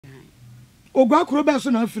ogwa akrobe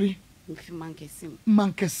so na afiri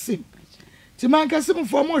mankesim ti mankesim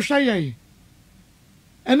fo mo hwa ye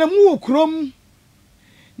ena mu okrom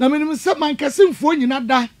na menim se mankesim fo nyina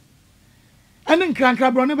da ene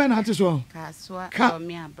nkrankra bro ne be na ate so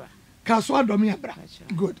kaswa domi abra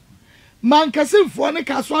good mankesim fo ne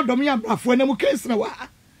kaswa domi abra fo na mu kensna wa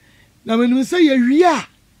na menim se ye wi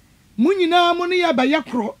mu nyina mu ne ya ba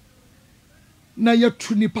yakro na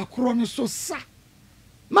yatu nipa kro ne so sa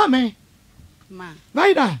mame ma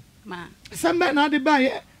vaida ma sembe na de ba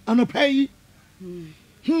ye anopai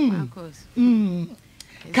Akos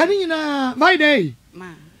kani nyina vaida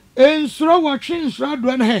ma ensuro wo twe nsuro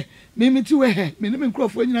do na he memiti we he me ne me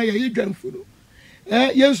nkrofo nyina ye dwanfu no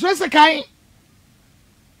yensuro se kan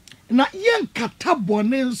na yen kata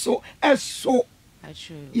bone nso eso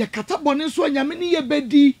ye kata bone nso nyame ne ye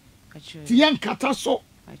bedi ti yen kata so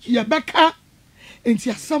ye beka enti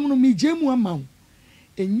asam no me jemu amawo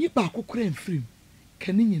enyi ba akokora mfrim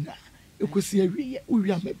kani nyina ekosi awie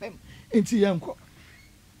uwi amebem enti yenko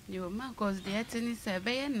yo ma cause the etini say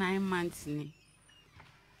be 9 months ni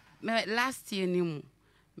me last year ni mu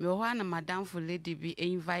me ho na madam for lady be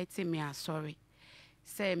invite me sorry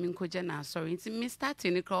say me nkoje na sorry enti me start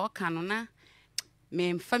ni kra o kan no na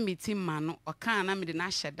me family ma no o kan na me de na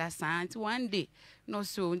hyeda san enti one day no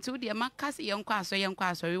so enti de makase yenko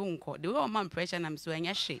asori wonko de we man pressure na me so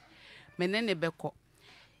anya hwe me ne beko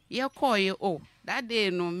ye koye o that day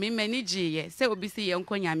no me manage ye say obi si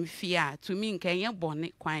yenko nyame fie a to me nkan ye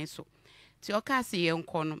bone kwan so ti o ka se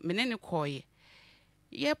yenko no me ne koye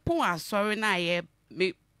ye pon asori na ye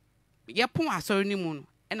pon asori ni mu no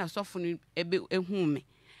e na sofo no ebe ehu me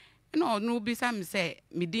no no bi sam say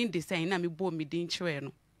me din design na me bo me din kire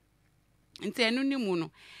no nti enu ni mu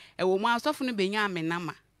no e wo mu asofo no benya me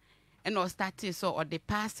nama e na start so o de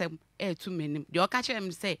passem e to menim de o ka kire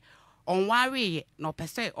me say on worry ye no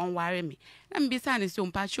pese on worry me na mbisa ne so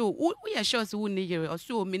mpacho wo ye sure se wo ne yere o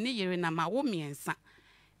so me ne yere na ma wo miensa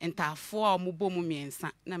entafo a mo bo mu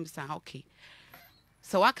miensa na mbisa okay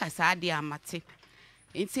so waka sa de amate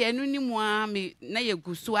enti enu ni mu a me na ye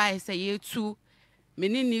gusu a se ye tu me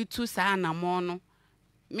ni tu sa na mo no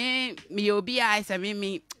me obi a se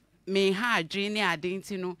me ha adwe ne ade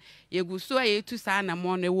enti no ye gusu a ye tu sa na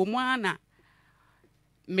mo no e wo mu ana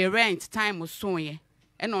me rent time so ye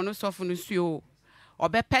eno no sofo no suo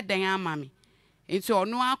obepe dan ama me enti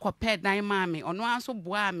ono akopɛ dan ma me ono aso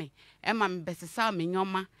boa me e ma me besesa me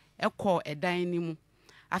nyoma ekɔ edan ni mu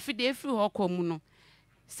afide efiri hɔ kɔ mu no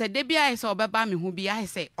se de bia ise obeba me hu bia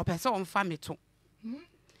ise opese onfa me to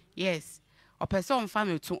yes opese onfa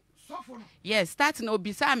me to yes start na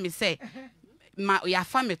obisa me say ma ya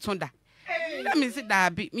fa me to da na me si da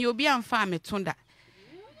bi me obi amfa me to da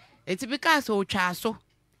enti because o twa so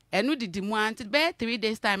enu didi mu anti be 3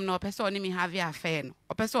 days time no opese oni me have affair no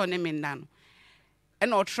opese oni me nda no e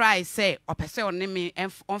no try say opese oni me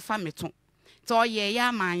onfa me to to ye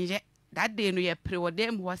ya manje that day no ye pre wo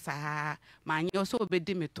dem ho sa manje so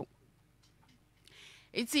obedi me to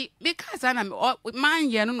iti because ana man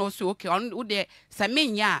ye no so okay on wo de sa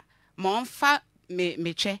menya ma onfa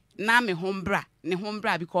me che na me hombra ne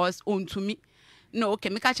hombra because ontumi no okay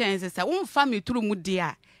me ka chance say wonfa me turu mu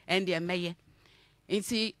dia and de meye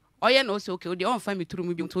iti oye no so okay o de onfa me turu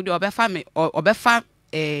mu bi to de obefa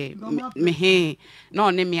me he no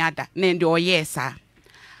ne me ada na de oye sa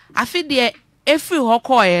afi de efri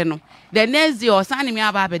hokoye no the next day osane me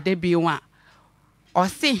aba abede bi wa o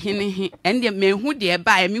se hene ende me hu de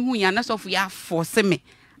ba me hu ya na sofu ya force me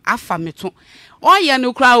afa me to oye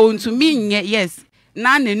no kra ontumi nye yes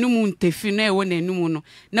na nanum ntefi no ewo nanum no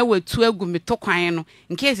na watu agu me to kwan no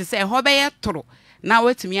nke se ho be ye toro na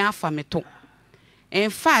watumi afa me to in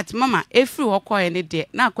fact mama efri hokoye ne de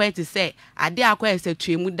na akwa ti say ade akwa ese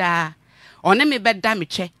tuemu da one me beda me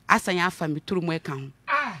che asan ya afa me turu mu eka ho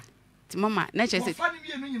mama na chese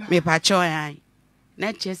me pa cho yan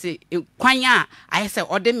na chese kwan a aye se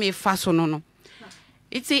ode me fa so no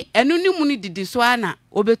iti enu ni mu ni didi so ana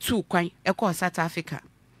obetu kwan e ko South Africa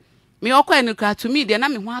me okwa enu kra to me de na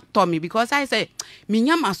me ho ato me because I say me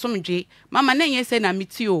nyam asomdwe mama na yen say na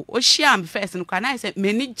meti o hia am first no kwa na say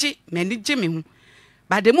menije me ho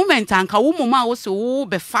but the moment anka wo mama wo so wo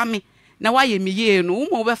be fa me na wa ye me ye no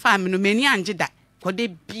wo be fa me no mani anje da ko de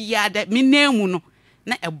bia da me nemu no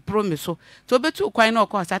na ebro me so to betu kwan na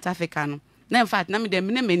okọ South Africa no na in fact na me de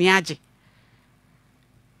me na mani age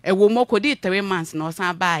e wo moko di 3 months na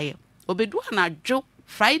osan baaye obedu anadwo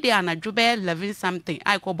Friday anadwo be 11 something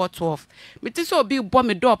I call about 12 me ti so obi bo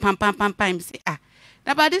me door pam me say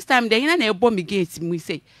na by this time de hina na e bo me gate mu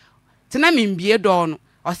say tina me mbie door no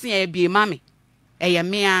o se e bie ma me eye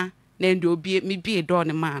me a na ndi obi me bie door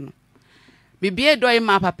ne ma no Bibi do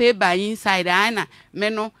ma papa ba inside ana me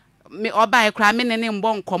no me oba e kra me ne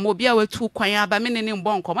mbɔ nkɔmɔ obi a wetu kwan aba me ne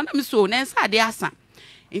mbɔ nkɔmɔ na me so na nsa ade asa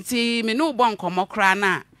nti me no bɔ nkɔmɔ kra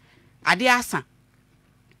na ade asa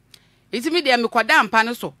nti me de me kɔda mpa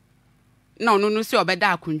no so na ono no si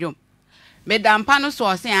obeda akundwom me da mpa no so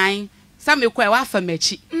ɔse an sa me kɔ wa fa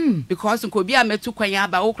machi because nko bi a metu kwan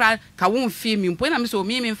aba wo kra ka wo mfi mi mpo na me so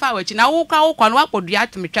mi mfa wachi na wo kra wo kɔ no akɔdua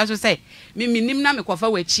atmetwa so sɛ me nim na me kɔfa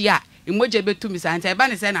wachi a emoje betu mi sa nti eba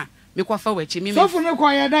ne sɛ na me kwafa wachi mi so fu me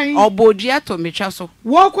kwa ya dan obodua to metwa so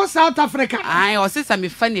wo ko South Africa ai o sesa me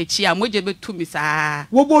fa na chi a moje betu mi sa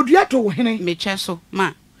wo bodua to wo hene metwa so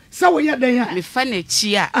ma sa wo ya dan a me fa na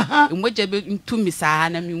chi a moje betu mi sa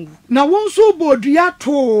na mi wu na wo nso bodua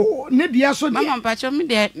to ne dia so dia mama mpacho me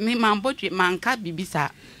de me mambodwe manka bibisa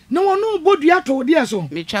na wo no bodua to dia so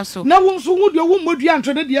metwa so na wo nso wo de wo modua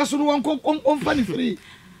nto ne dia so no won fa ne free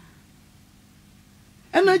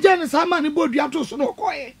ena jane sa ma ne bodua to so no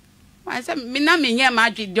koye I said, "Mina me nye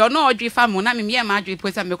madri, do no odri famu na me nye madri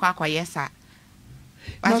poisa me kwa yesa."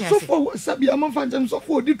 Na so for sabi amfa ntem so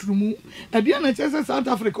for di trumu. E dia na chese South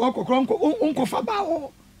Africa okokro onko fa ba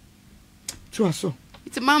o. Twa so.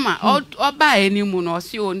 Iti mama, oba eni mu no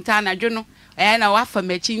si o nta na dwo no. E na wa fa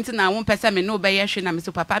machi nti na won pese me no be ye hwe na me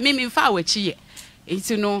so papa. Me mfa wachi ye.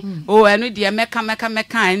 Iti no, o enu de meka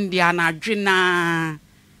ndi na dwe na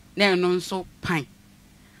eno nso pan.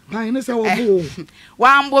 Pan ne se wo bo.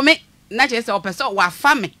 Wa ambo me na chese opeso wa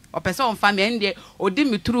fa me opeso on fa me ndi odi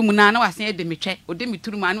mituru mu na wasen edi metwe odi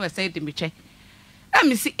mituru mu na wasen edi metwe na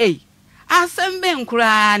me si asembe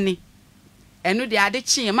nkura ni enu de ade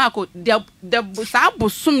chie mako de sa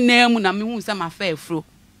bosum na mu na me hu se ma fa afro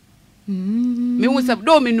me hu se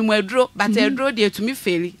do me num aduro but aduro de etumi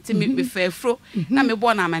feli ti me fa afro na me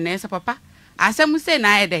bo na ma na se papa asem se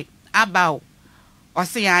na ede abawo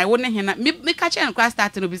ose ya wo ne hina me ka che nkura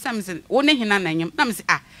start no bi sam se wo ne hina na nyem na me se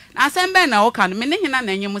na asembe na wo ka no me ne hina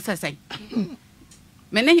na nyem sesen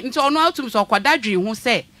me ne nti ono atum so kwada dwi hu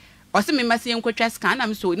se ose me mase nkotwa scan na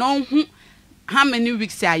me so no hu how many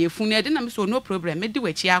weeks a yefunu e de na me so no problem me di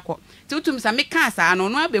wachi akọ ti utum sa me ka sa no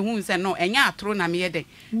no abehu se no enya atoro na me ye de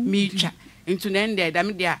me twa into na ende da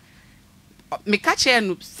me dia me ka che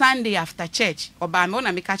no Sunday after church oba me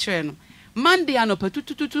na me ka che no Monday ano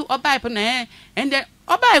patututu oba ipo na ende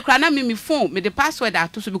oba ikra na me phone me the password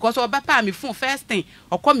ato so because oba pa me phone first thing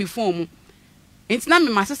okọ me phone mu enti na me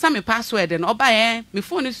masesa me password no oba me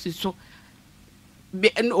phone is so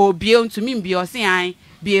obi ontumi bi o se an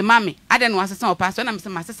bi mama ade no asesa o password na me se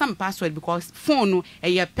masesa me password because phone no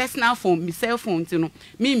your personal phone me cell phone ti no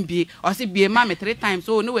me bi o se bi mama 3 times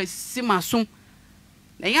so no we si maso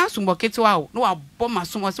na ya so mboketwa o no abo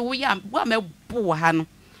maso o se wo ya wa me bo ha no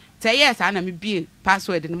say yes ana me bi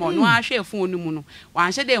password no mo no ahwe phone no mu no wa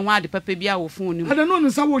ahwe de ho ade papa bi a wo phone no mu ade no no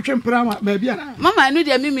sa wo twempra ma ba bia na mama no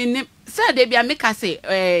de me ni say de bia me ka say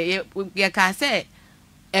ye ka say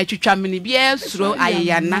twitwa me ni bia suro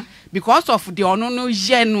ayeyana because of the ono no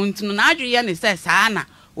je no ntino na adwe ne say sa na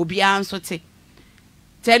obi anso te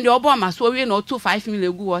tende obo ma so we no 25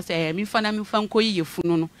 million gu wo say me fa na me fa nkoyi ye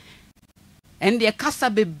funu no and the kasa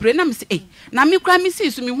bebre na me say na me kra me si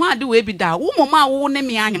so me hu ade we bi da wo moma wo ne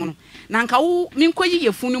me anyem no na nka wo me nkoyi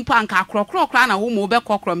ye funu mpa nka akrokro na wo mo be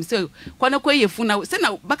kokro me say ko na koyi ye funu se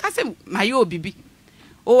na baka se maye obibi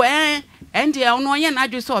o and the ono ye na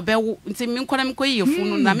adwe se obewo nti me nkora me koyi ye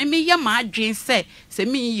funu na me ye ma adwen se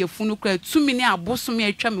me ye funu kra tumi ne aboso me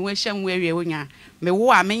atwa me wo hya me awie wonya me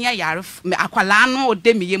wo a me nya yare akwala no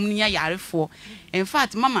ode me yem nya yarefo in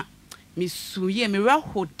fact mama me suye me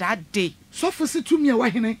raho that day so for se tumi a wa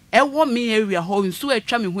hene wo me area ho nsu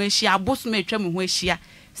atwa me ho ahia aboso me atwa me ho ahia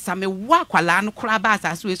sa me wo akwala no kra ba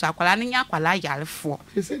asase we so akwala no nya akwala yarefo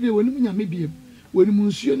se de woni nya me biem woni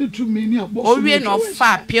munsuo ne tumi ne aboso owie no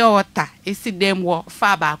fa pure water esi dem wo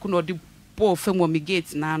fa ba ko no de bo fam wo me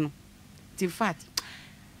gate na no in fact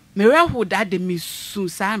me raho that day me su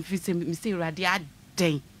sa am fi se me say rade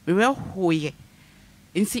aden me raho ye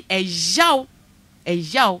nsi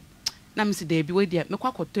ejaw na me se de bi we dia me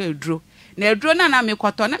kwakoto eduro na eduro na me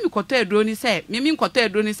kwato na me kwato eduro ni say me kwato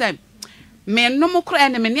eduro ni say me no mo kra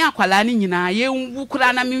na me ne akwala ni nyina ye nwu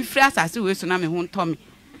kra na me mfiri asase we so na me ho nto me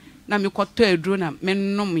na me kwato eduro na me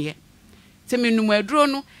nom ye se me num eduro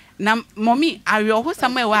no na mommy awe ho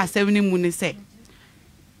samuel wa asem ni mu ni say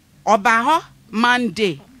oba ho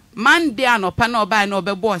Monday anopa na oba na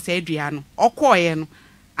obebo ose adua no okoye no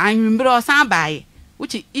anwumbre osan baaye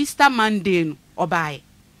which Easter Monday no oba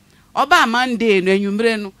Monday no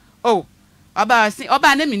anwumbre no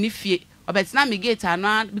oba na me ni fie obetina me gate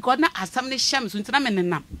ano because na asam ne hyam so ntina me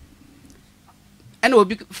nenam and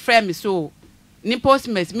obi frame me so ni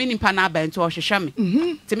postmates me nimpa na aba nto ohwehwe me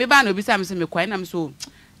te me ba na obi sa me se me kwai na me so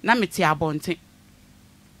na me te abonte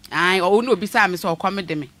ai o no obi sa me so okome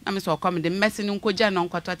de me na me so okome de mmesi ni nkogya no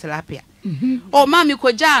nkoto tilapia o ma me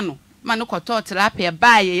kogya no ma no koto tilapia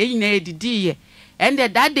ba ye nyina edidi ye ende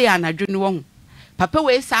that day anadwo no wo papa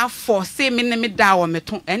we sa force me ne me da wo me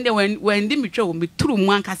to ende when di me twa wo me turu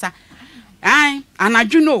mu ankasa ai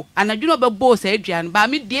anadwo no be boss adua no ba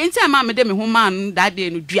me die nti ama me de me ho man that day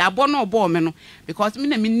no duabo no obo me no because me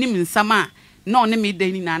na me nim nsama no ne me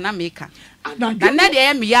de ni na me ka na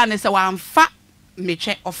de me ya ne se wa mfa me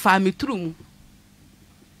twe ofa me turu mu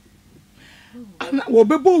ana wo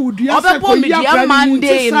bebo wudua se ko ya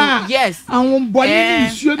Monday no yes awon boni ni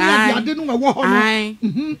nsuo ni ade no wo ho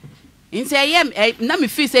no nti na me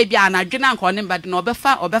fi say bia anadwe na nko ne mbade no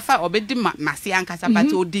obedi mase ankasa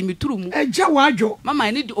but odi me turu mu eja wadwo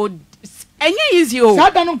mama ni enye easy o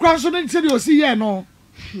sada no kran so ne nti de osi ye no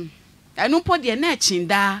enu po de na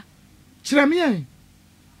chinda kire me yen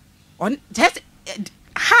on just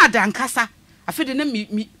hard ankasa afede na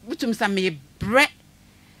me butum sa me bre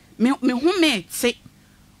me hu me te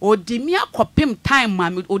odi mi akopem time ma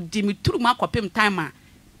me odi me turu mu akopem time ma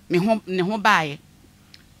me ho ne ho baaye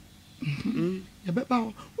ya beba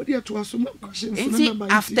o de to aso questions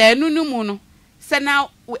na afternoon mu no se na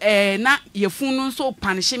na yefun no so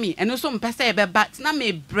punish me eno so mpese e beba na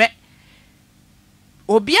me bre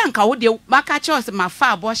obi anka wo de maka chos ma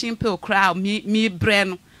fa abortion pill cry me bre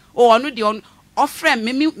no o no de on ofrem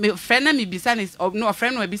me friend na me bisa no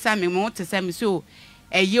ofrem no bisa me mo te se me so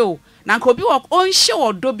eyo na nka obi wo on hye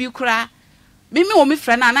odo bi kra me wo me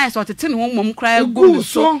friend na so tete ne ho mom kra gu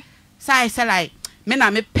so sai like me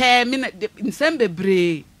na me pe me nsem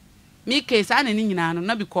bebre me case ana ni nyina no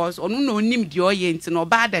na because onu na onim de oye nti no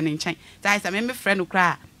ba da ne nchen sai say me friend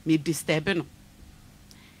kra me disturb no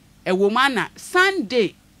ewo mana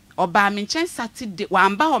Sunday oba me nchen Saturday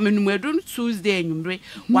wamba ho me numadu Tuesday anwumre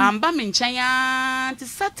wamba me nchen ya ti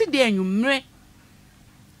Saturday anwumre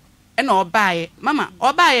ena obaye mama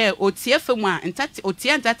obaye otie femu a ntati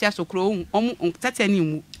otie ntati asokro omu ntati ani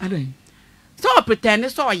mu adan so pretend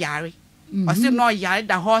so yare o se no yare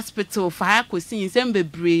da hospital fa akosi nsem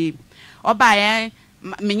bebre obaye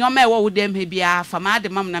me nyoma e wo dem he bia fa ma de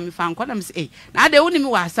mam na me fa nko na me se na de woni mi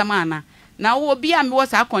wa asama ana na wo bia me wo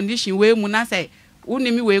sa condition we mu na se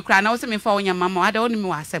woni mi we kra na wo se me fa wonya mama wa de woni mi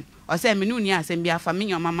wa asem o se me nuni asem bia fa me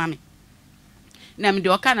nyoma mama me na me de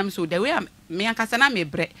oka na me so de we me ankasa na me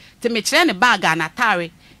bre te me kire ne bag ana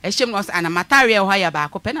tare e hyem no ana matare e ho ya ba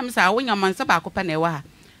akopɛ na me sa wonya mansa ba akopɛ na e wa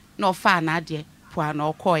na ofa na ade po ana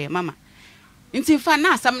okoye mama nti fa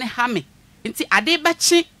na asam ne ha me nti ade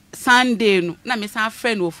bachi Sunday no na me sa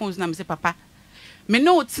friend wo phones na me se papa me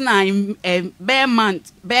no tina be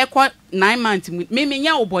month be kwa 9 months me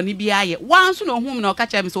nya oboni bia ye wanso no hum na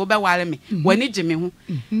okacha me se wo be ware me wani gye me ho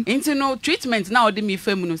nti no treatment na odi me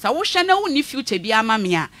fam no sa wo hwe na wo ni future bia ama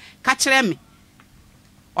me a ka kire me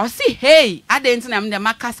o si hey ade nti na me de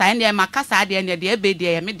makasa ende makasa ade ende de ebe de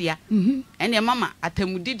ye me dia ende mama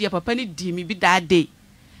atamudi de papa ni di mi bi da day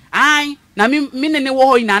ai na mi ne wo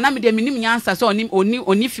ho ina na me de minim nyansa so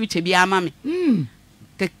oni future bia ama me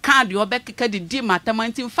ke card yo be ke di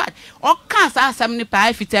mathematics in fact o ka sa asam ni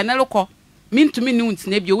pa fiti na lokọ mintumi ni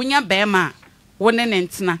untina bi wonya be ma wo ne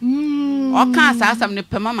ntina o ka sa asam ni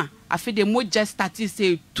pa mama afide mo just start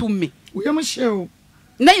say to me we am share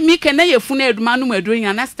na mi ke na yefu na eduma no maduro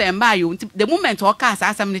nya na stand by you the moment o ka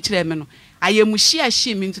sa asam ni kire me no ayemu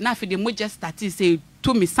shi mi ntina afide mo just start say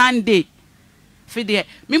to me Sunday fide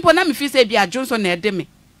mi mpo na mi fi say bia Johnson na ede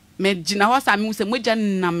me gina ho sa mi se mo ja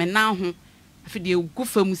na me na ho afide gu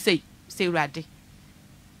fam sei rade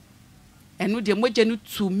enu de moje no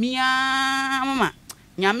tumia mama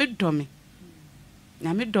nyame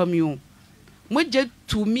domi o moje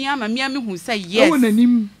tumia ma mia me hu say yes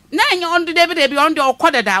na nya ondo de bi ondo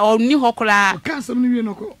okodada oni hokora ka asam ni wie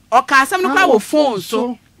no ko o ka asam no kwa wo phone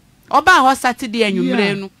so oba ho Saturday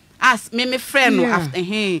anwumre no as me friend no after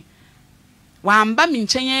wamba mi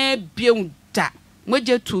nchen biem da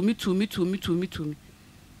moje tumi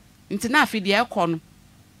nti na afide e kọ no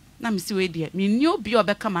na me si we de me ni obi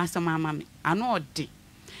obeka ma asama ama me ano ode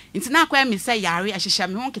nti na akwa me say yare ahyehya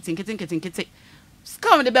me ho ketenkete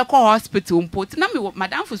ska me de be kọ hospital mpo ti na me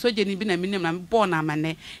madam fo soje ni bi na me nim na me born na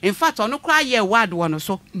amane in fact ono kra ye ward wo no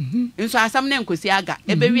so nso asam na nkosi aga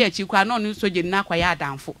ebe wi achi kwa na ono soje ni na akwa ya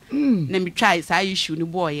adamfo na me try sa issue ni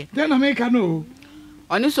boy then na me ka no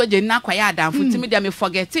ono soje ni na akwa ya adamfo ti me de me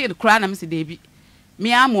forget it kra na me se de bi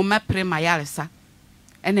me amo ma pre ma yaresa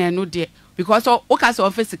ene no de because o ka so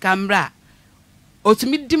office camera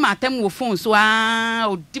otumi di matam wo phone so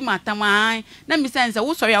odi matam na mi sense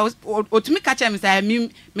wo sorry otumi ka che mi say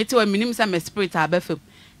me te wa minim say me spirit abefam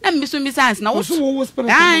na mi so mi sense na wo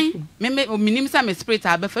me minim say me spirit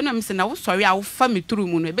abefam na mi say na wo sorry a wo fa me turu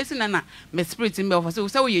mu no e besi na me spirit me ofo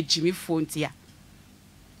say wo ye jimi phone tia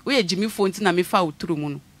wo ye jimi phone tia na me fa wo turu mu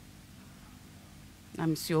no na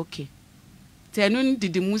mi say okay te enu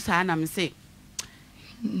didi mu sa na mi say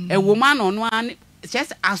e woman no an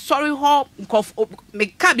just sorry ho me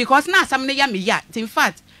ka because na asam ne ya me ya in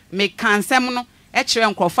fact me kan sem no e kire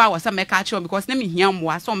nkrofa wa say me ka kire because na me hia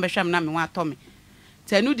mwa so mbehwem na me wa to me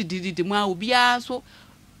tanu didi mu a obi a so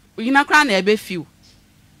yina kra na ebe fiu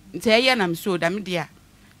nte ye na me so da me dia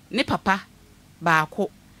ne papa ba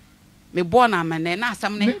ko me born amane na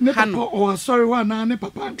asam ne ha no o sorry wa na ne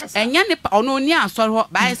papa nkasa enya ne ono ni asori ho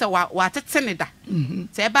ba say wa tete ne da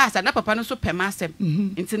te ba asa na papa no so pema asem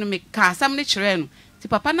nti no me ka asam ne kire no ti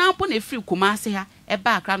papa na ampo na free kumasi ha e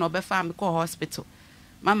ba akra na obefa me ko hospital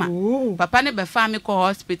mama papa ne be fa me ko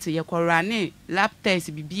hospital ye ko rane lab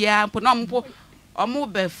test bibia ampo na ampo omo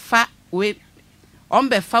be fa we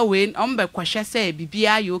ombefa we ombe kwahwe say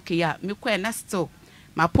bibia ye okay ya me ko na still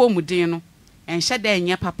mapomuden no enhye da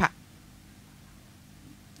enya papa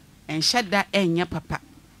and Shatta enya papa.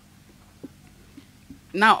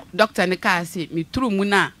 Now doctor ne ka say me turu mu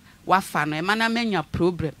na wafa no e mana menya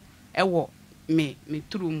problem e wo me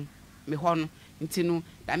turu mu me ho no nti no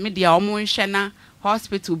da me dia omo nhwe na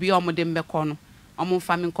hospital bi omo de mbekọ no omo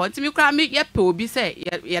fa me nko nti me kra me ye pe obi say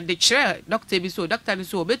ye de chere doctor bi so doctor ni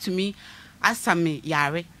so obetumi asame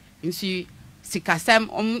yare nti sikasem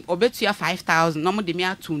obetu ya 5,000 no mo de me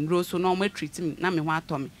atundro so no mo treat me na me ho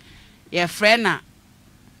atome ye friend na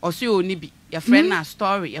osu oni bi your friend na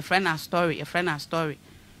story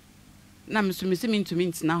na me so me simi ntumi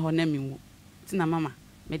ntina ho na me wo tina mama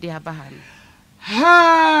me de aba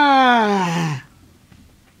ha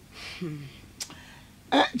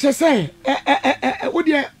just say what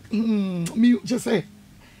dey me just say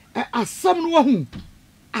asam no hu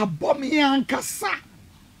abomi ankasa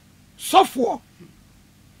sofo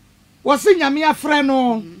wasi nyame afre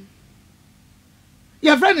no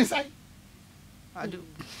your friend is I Addo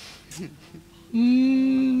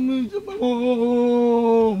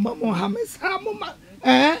Mama Hamisa mama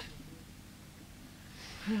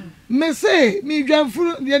me say me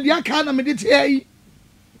dwanfuru de aka na me de tie yi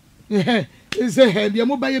say head ye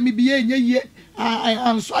mo ba ye me biye nya ye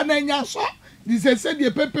anso na nya so this say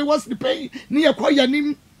the pepe was the pay ni ye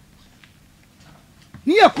koyanim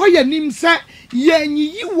say ye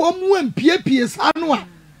nyi wo mu ampiepie sa no a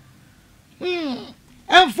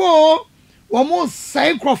enfo wo mo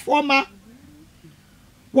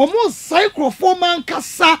psychroforma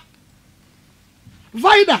nkasa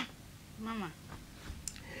vida mama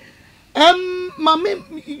mame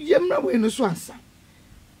yemra we no so ansa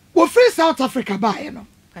wo free South Africa ba ye no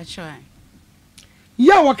pachoy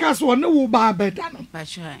ya wakaso wo ne wo ba beda no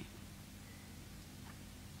pachoy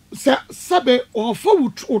sabe o fo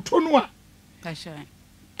wuto no a pachoy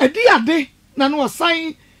edi ade na no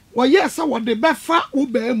san wo yesa wo de befa wo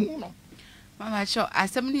ba mu no mama cho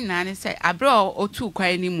asem ni nane say abro otu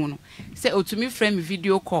kwan ni mu no say otumi frame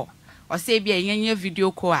video call o say bia yenye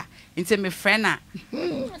video call a nti me friend na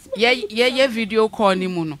ye video call ni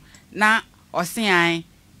mu no na o say an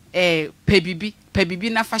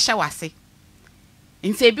pebibi na fasha wase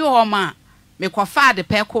nti bi ho ma me kofa de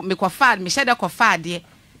peko me kofa me hye de kofa de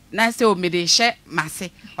na say o me de hye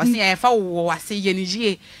mase o say e fa wo wase ye ni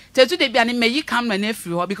jie tetu de bia ne meyi camera na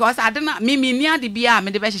afiri ho because ade na me ni ade bia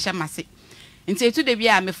me de be hye mase nti etu de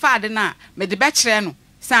bia me fa ade na me de be kire no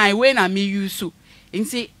san we na me use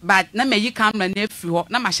nti but na meyi camera na afiri ho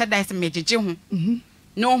na ma hye da se me jeje ho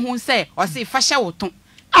no hu say o say fa hye wo ton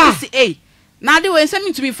say na de we nsem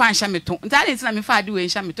ntumi fa hye me ton nti ade nti na me fa ade we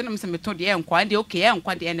hye me ton na me se me ton de enkwa de okay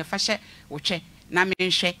enkwa de ne fa hye wo twe na me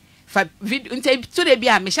nhwe fa video nti etu de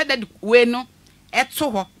bia me hye da we no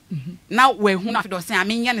eto ho na we hu na do se a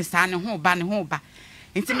me nya ne sa ne ho ba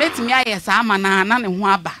nti metimi aye sa ama na ne ho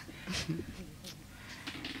aba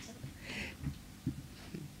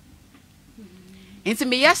nti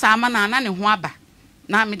me yes ama na ne ho aba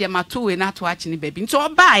na me de mato we na to achi ne baby nti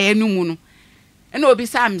oba aye no mu no na obi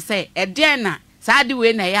sa am say e de na sa de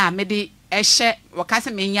we na ya me de ehye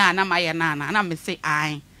wakase me nya na maye na me say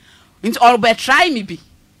ai nti all be try me bi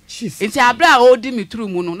nti abra odi me tru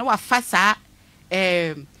mu no na wa fa sa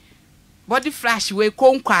body flash we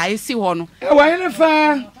konkwa esi ho no e wa ne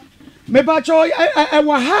fa me ba cho e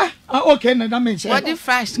wa ha okay na me che body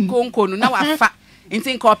flash konko no na wa fa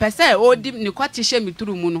nti nko pese odi ni kwati hye me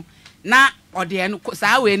tru mu no na ode no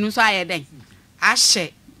sa we nu so aye den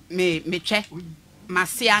ahye me twe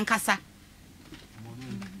mase ankasa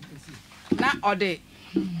na ode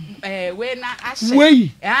we na ashe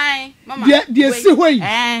we mama de si we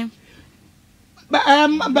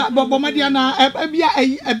bo madia na bia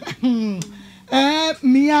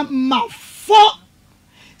mia mafo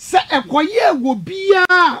se ekoye wo bia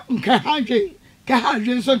nka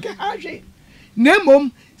haje so nka haje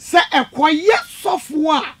nemom se ekoye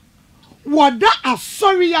sofo a woda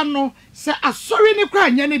asori ya no se asori ne kwa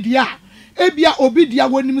anya ne dia ebia obi dia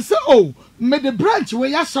wonim se oh me the branch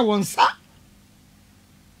we ya sha wonsa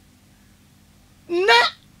na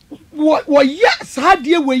wo yes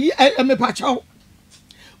hadie we me pacho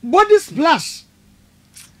body splash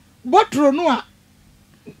botro no a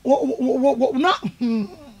na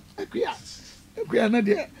akuya na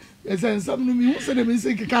de ensam no mi se de mi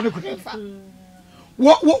se keka ne kwa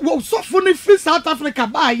wo so funi free South Africa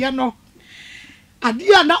ba ye no ade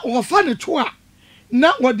na wo fa ne to a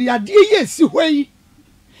na wo de ade ye si hwei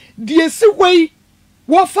de si hwei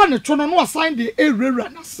wo fa ne to no no assign de erera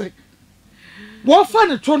na se wo fa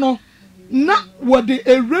ne to no na wo de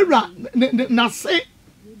erera na se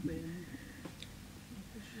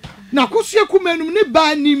na kosie kumenum ne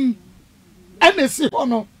ba nim ene si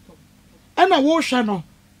hono ena wo hwe no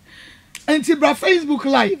enti bra Facebook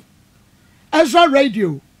live Ezra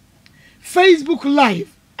Radio Facebook live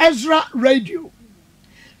Ezra Radio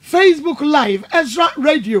Facebook live Ezra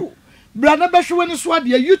Radio bra na behwe ne so ade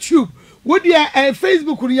YouTube wo de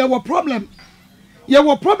Facebook no ye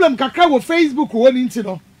wo problem kakra wo Facebook wo ni nti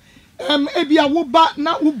no ebia wo ba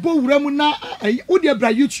na wo bo wura mu na wo de bra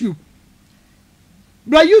YouTube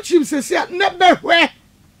bra YouTube se na behwe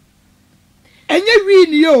enye wi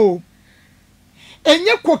ni o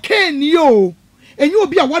enye cocaine ni o enye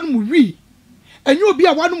obi a wanum wi enye obi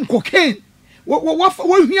a wanum cocaine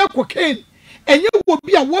wo hia cocaine enye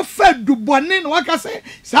obi a wo fa dubone no waka se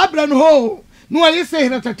sabra no ho no aye se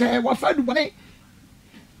hina tete wo fa dubone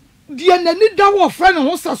die nani da wo fra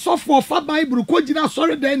no so sofo fa Bible ko gina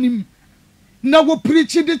sori da nim na wo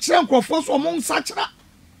preach de kire nkrofo so mo nsakira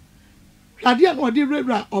ade no de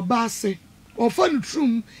rewra oba ase ofa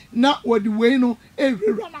ntrum na wo de we no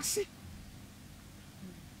rewra na se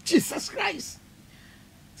Jesus Christ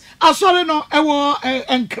asori no ewo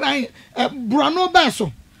enkran brano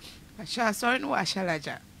beso asori no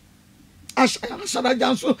ashalaja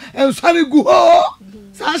so ensari gu ho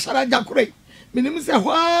sa ashalaja kure minim se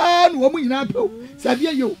hwa no mo nyina pe sa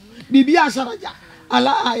de yo bibi ashalaja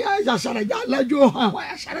ala ya ashalaja la jo ha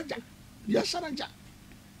ashalaja ya ashalaja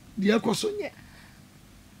dia kosonye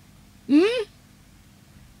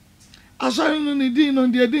asori no ni din no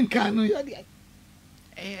dia din kan no ya dia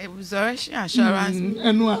resurrection assurance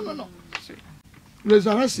enu ano no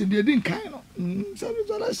resurrection dia din kan no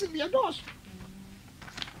resurrection dia dos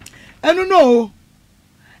enu no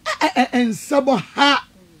ensabo ha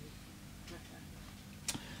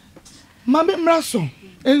mame mraso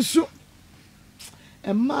ensu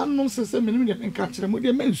emma no sese menim de nka kire mo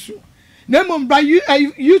de mensu na mom by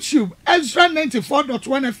YouTube Ezra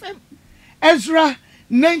 94.1 FM Ezra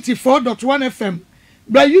 94.1 FM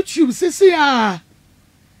by YouTube sisi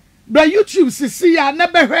ya na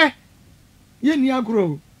behwe ye ni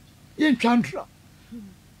agro ye ntwantra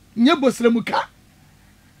nye bosremuka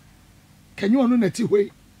kanyo no nati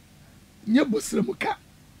hoi nye bosremuka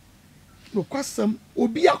no kwasam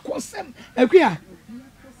obi akosem akua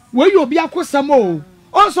we obi akosem o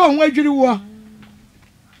onso ho adwiri wo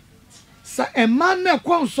sa eman na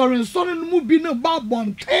kwa nsori no mu bi no ba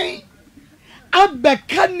bonten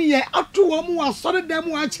abeka ne ato wo mu asori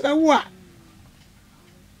dem a kire wo a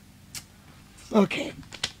okay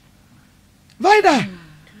Vaida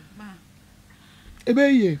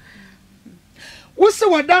ebeye wo se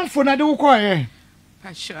wadanfo na de wo koye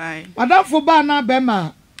pachai wadanfo ba na be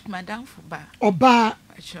ma madanfo ba oba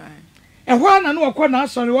pachai ehwa na no wo na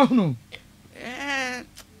asori wo hunu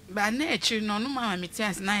ba na echi no no mama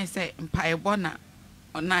metias na say mpaebo na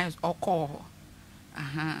ona okọ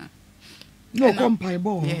aha no ko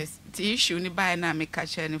mpaebo yes the issue ni ba na me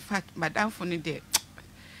catch in fact madanfo ni de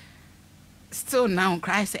still now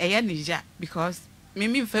Christ nija because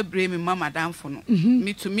me February me mama danfo no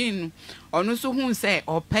me to me no ono so hu say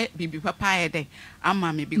ope bibi papa ye dey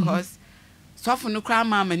ama me because sofo no kra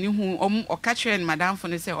mama ni hu o ka kire madamfo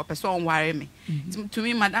no say ope so onware me to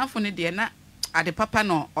me madamfo no de na ade papa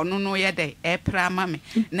no ono no ye dey e pra ama me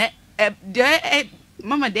na de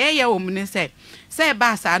mama de ye wo me say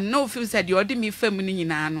ba sa no feel said you odi me fam ni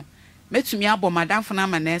nyina no metumi abo madamfo na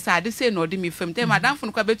ma na say ade say no odi me fam te madamfo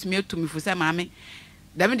no kwa betumi atumi fu say maame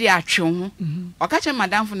dem de atwe ho o ka che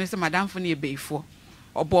madamfo no say madamfo no ye beifo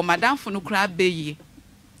obo madamfo no kra beyi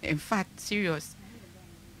in fact serious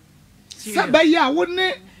sabaya wo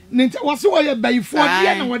ne nti wose wo ye bayifo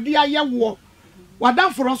de na wode aye wo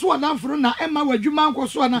wadamforo so wadamforo na ema wadwuma nko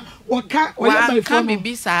so na woka oye bayifo no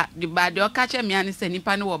bibi sa de ba de okache me ani se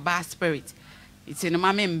nipa no wo ba spirit iti no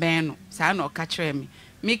ma me mben no sa na okache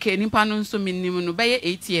me ke nipa no nso minim no be ye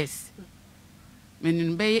 8 years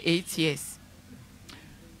menin be ye 8 years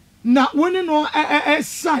na woni no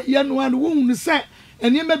sa ye no an wo hunu se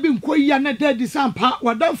enema bi nkoyi na daddy sampa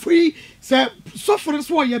wadamfo yi se soforo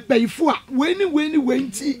so ye bayifo a weni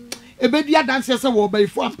wenti ebedi adanse se wo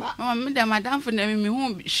bayifo ampa me da madam for na me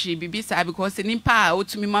hu hwe bibi sa because nipa a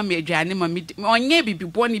otumi ma me aduane ma me onye bibi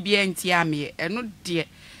boni bi enti ame eno de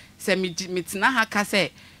se metina ha ka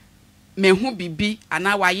se me hu bibi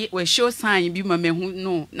ana waye we show sign bi ma me hu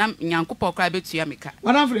no na nyankopɔ kra betua meka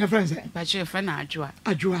madam for your friends ba che friend adwoa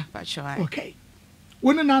ba che okay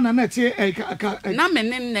woni na te na me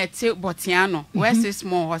ne te botiano west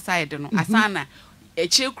small side no asana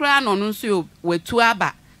echi kra no nso yo wetu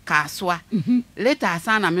aba kaswa later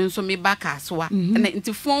asana me nso me ba kaswa na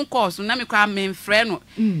nti phone calls na me kwa me frɛ no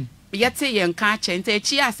yete yenka che nti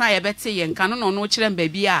echi asa ye bete yenka no no kire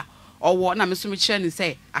mbaabi a owo na me so me kire ni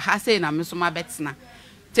say aha say na me so ma betena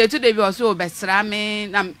tetu de bi oso obesra me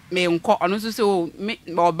na me nko ono so se o me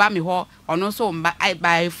oba me ho ono so mba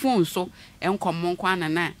by phone so enkomo nko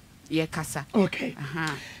anana ye kasa okay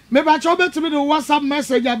me ba cho betimi the WhatsApp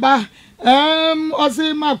message aba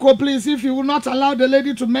Ozzy Marco, please, if you will not allow the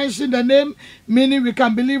lady to mention the name, meaning we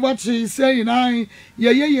can believe what she is saying.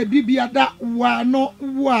 Ye bibia da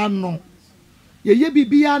wano. Ye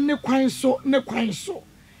bibia ne kwan so.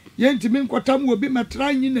 Ye ntimi nkotam obi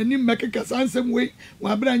metra nyi nanim mekeka sansem we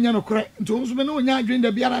wa bra nya no kore. Nti onso me no nya adwen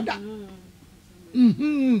da biara da.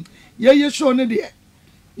 Ye show ne de.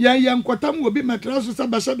 Ye nkotam obi metra so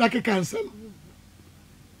sabasha da keka ansem.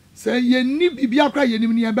 Say ye ni bibia kra ye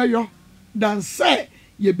nim ne ebeyo. Dan say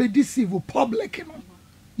ye be deceive public no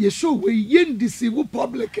ye show we ye deceive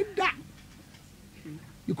public da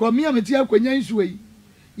you come me ameti akwanya nsu we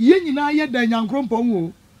ye nyina ye da nyankrompon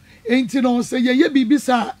wo enti no say ye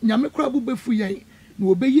bibisa nyame kra bu befu ye na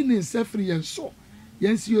obeyi ne nsafri ye so ye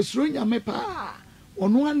nsi osuro nyame pa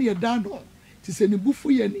ono an ye da no ti se ne bufu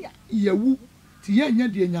ye ne ye wu ti ye nya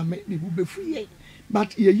de nyame ne bu befu ye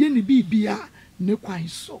but ye ne bibia ne kwan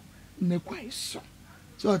so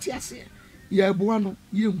so ti ase ye boa no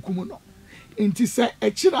ye nkumu no enti se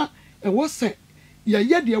ekira e wo se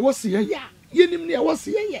ye de wo se ye ya ye nim ne wo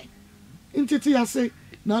se ye enti ti ase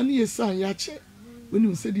na ne ye san ya che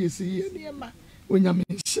woni se de se ye ne ma onyame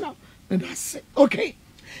nhira and that's it okay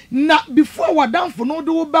na before wadamfo no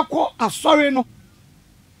do beko asori no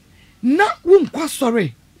na wo nkwa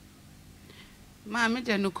asori ma me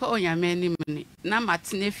de no ko onyame anim ni na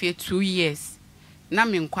matene fie 2 years na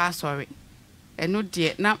me nkwa asori eno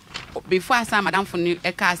de na before asa madam for ni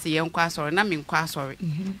e ka se ye nkwa asori na me nkwa asori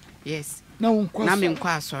yes na wo nkwa na me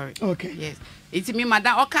nkwa asori okay yes iti mi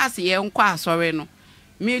madam o ka se ye nkwa asori no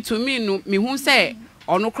me to me no me hu se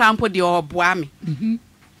ono krampo de oboa me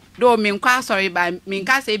do me nkwa asori ba me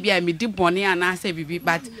nka se bia me di bone ana se bibi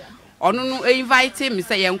but ono no invite me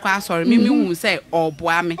se ye nkwa asori me hu se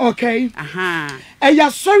oboa me okay ya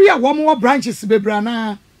sorry a wo branches bebra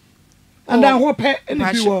na and I hope any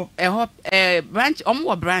branch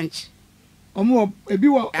branch ebi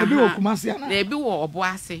wo kumasi ana ebi wo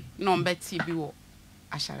oboase no mbeti bi wo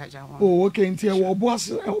asharaja ho oh okay nti e wo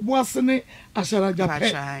oboase ne asharaja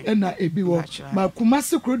pe na ebi wo ma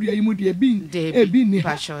kumasi krodua yimu de ebi ni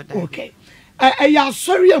okay ya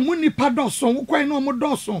sorry amu nipa doso wo kwan no mo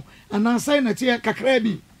doso anansa na tie kakra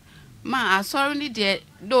bi ma asori ni de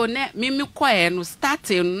do ne mimi kwae no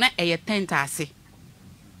starting na eye tent ase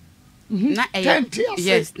na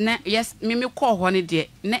yes na yes mimi call ho ne de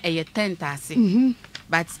na eye tent ase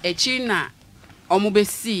but echi na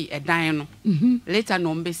omubesi edan no later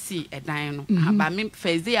no mbesi edan no aba me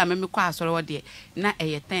feze ya mimi call asoro wo de na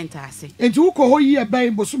eye tent ase enti wo ko ho yi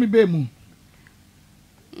eban bosumi be mu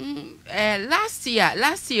last year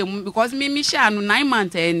because mimi sha no 9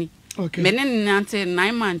 months any okay me ne nante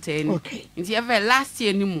 9 months any okay enti ever last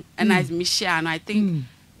year ni mu and as me sha no I think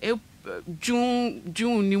June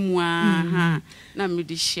ni mu na me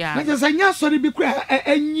di share na just anya sorry bi kra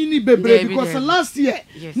anyini bebre because last year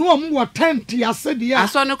no am wo tent ya se de ya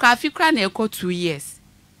aso no ka afi kra na eko 2 years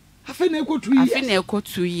afi na eko 2 years afi na eko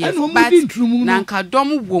 2 years but na nka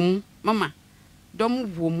dom wom mama dom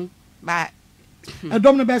wom ba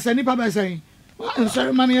dom no be say ni pa be say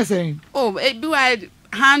sorry man you saying oh e bi wa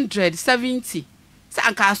 170 sa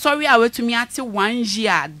nka sorry a wetumi ate 1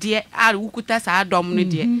 year de a wukuta sa dom no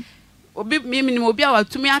de obi mimi obi a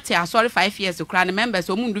watumi ate asori 5 years kra na members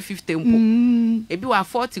o mundu 50 mpo ebi wa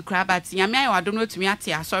 40 kra but nyame ayi wadom no tumi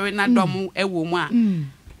ate asori na dom ewo mu a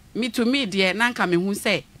me to me dear nanka me hu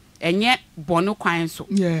say enye bonu kwan so.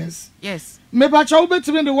 Yes. Me ba cha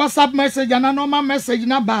obetime the WhatsApp message and normal message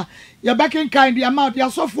na ba ya back in kind the amount ya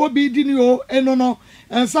sofo bi di ni o eno no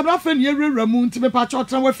sabra fe ne rewra mu ntime pa cha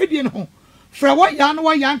otra wa fidie no fra wa ya no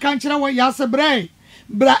wa ya nka nkyere wa ya se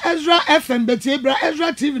bra Ezra FM betie bra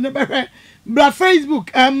Ezra TV ne behwe bra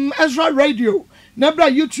Facebook Ezra Radio na bra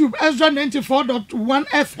YouTube Ezra 94.1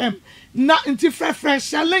 FM na nti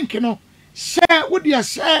fresh link no share wo dia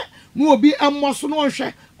share mu obi ammoso no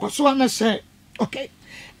hwe kwaso na share okay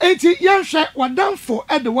enti yanhwe wadanfo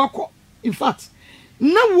e de wako in fact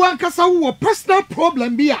na wankasa wo personal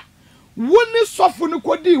problem bia woni sofo no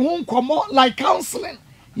kodi ho nkomo like counseling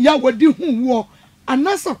ya wadi hu wo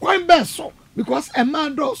anasa kwan be so because a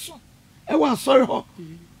man does so e wa sorry ho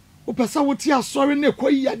o pesa wo ti asori na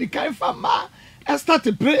koyi ya di kan fa ma I start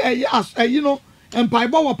to pray you know and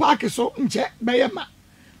Bible wa park so nche be ye ma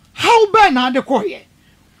how be na de koye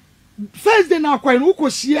first day na kwa no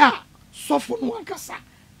kosia sofo no wankasa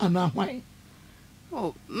ana hwan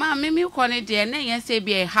oh ma me ko ne de na yen say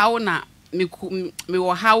be how na me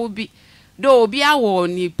wo how bi do obi awo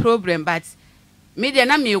ni problem but me de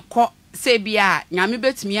na me ko say bia nyame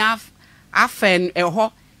betumi afen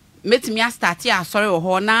eho metumi start ya sorry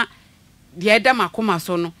ho na de edam akoma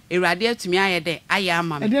so no ewrade atumi ayede aye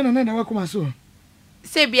ama me de na wakoma so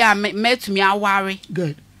say bia metumi aware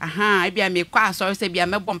good bia me kwa sorry say bia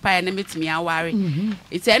mebom pa na metumi aware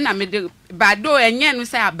it's na me de bado enye no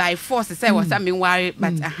say by force say was me ware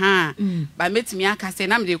but ba metumi aka say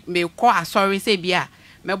na me kwa sorry say bia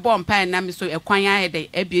mebom pa na me so ekwan ayede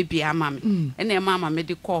ebiebia ama me na mama me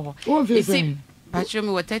de call ho isi patro me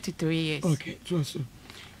was 33 years okay true so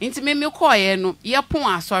inti me call ye no ye pon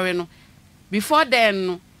asori no before then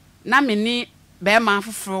no na me ni be ma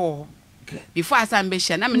foforo before asam be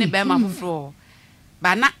hia na me ni be ma foforo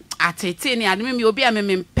ba na atete ni ade me obi a me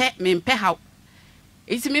mpe ha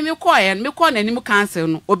inti me call ye no me call na ni mu cancel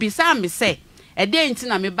no obi sa me say e de inti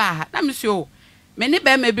na me ba ha na me so me ni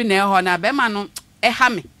be ma bi na e ho na be ma no e ha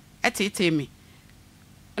me etete me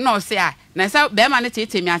no say na say be ma ne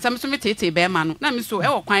tete me asam so me tete be ma no na me so e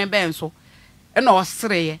wo kwan be nso e na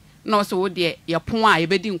osreye na so wo de ye pon a ye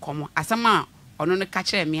bedi nkomo asam a ono ne ka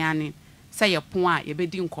kire me ane say ye pon a ye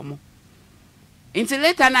bedi nkomo until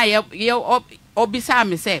later na ye obisa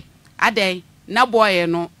me say adai na boy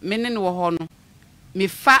no me ne wo ho no me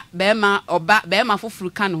fa be ma oba be ma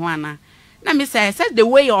fofuru kan ho ana na me say the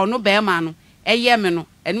way ono be ma no eye me no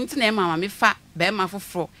enu nti na mama me fa be ma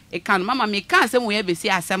foforo e kan mama me kan asem wo ye besi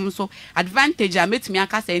asem so advantage a metumi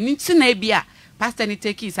aka say enu nti na bia pastor ni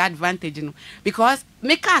take his advantage no because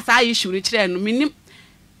me ka sa issue ni kire no minim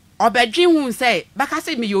obedwi hu say baka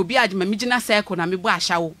say me ye obi adima me gina circle na me bu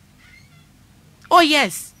ahyawo oh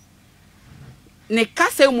yes ne ka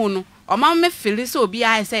say mu no o ma me feel say obi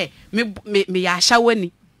a say me ya ahyawo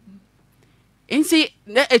ni nti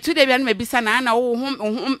etu de bia no me bisa na wo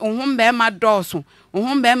hum be ma doso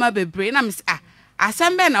hum be ma bebre na me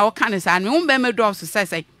asem be na wo kan sa me hum be ma doso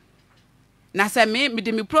say na say me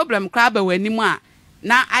de me problem kra ba wanimu a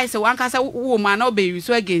na I say wan kasa wo ma na obe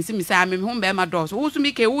so against me say me hum be ma doso wo so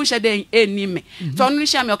me ke wo hye de eni me so no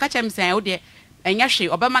hye me o ka chem say wo de enya hwe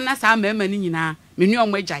obema na sa ma ni nyina me nu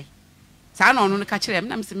omo agyan sa na ono ka kire me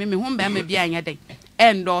na me say me hum be ma bia enya den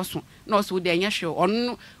endoso no so de enya hwe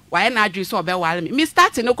ono why na adwi so obe wale me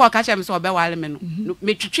start no ko ka chem so obe wale me no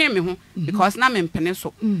me twetwe me ho because na me mpene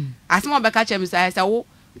so asem obe ka chem say wo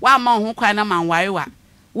wa ma ho kwa na man ware wa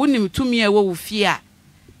wonim tumi e wo fie a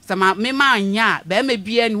sama me ma anya be ma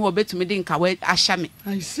bia ni ho betumi de nka wa ahya me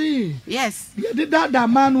I see yes you did that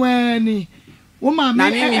man when wo ma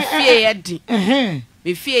me fie ye di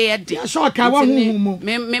me fie ye di so ka wa hu mu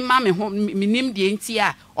me ma me ho me nim de enti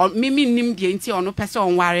a me nim de enti ono pese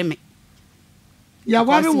on ware me ya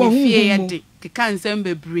ware wo hu mu ke kan nsem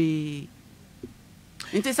bebre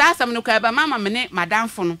nti sa asam no ka ba mama me ne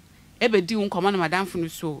madamfo no ebedi nkomo na madamfo no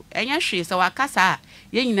so enya hwe se wakasa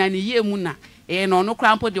ye nyina ne ye mu na no no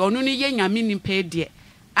krampo de onu ne ye nyame ni pe de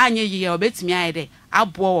anye ye obetimi aye de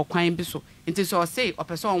abo wo kwan bi so nti so say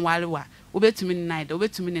opese on ware wa obetimi ni naide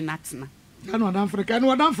obetimi ni natena kana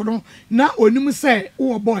wadamfo no na onim say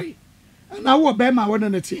wo boy na wo be ma wona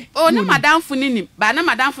na tie o na madamfo ni nim ba na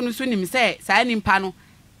madamfo no so nim say sa nimpa no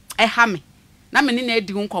e ha me na me ni na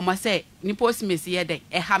edi nkomo say ni postmesi ye de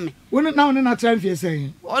e ha me wona na wona na transfer say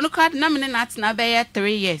onu card na me ni natena be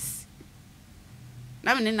 3 years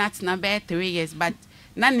na me ni natena be 3 years but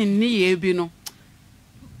na ni ye bi no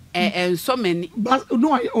so many but no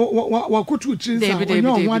wa kotu chinsa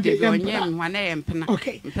onyo wa de empena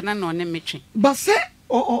empena no ne metwe but say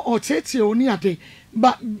o tete oni ade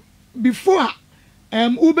but before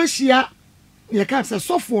ubeshia ye ka say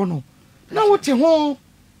sofo no na wote ho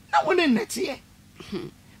na woni nete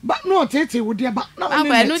but no tete wo de ba na woni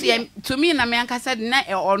nete no de to me na me ankasa na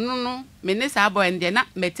onu no me ne sa boy and na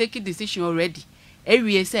me take decision already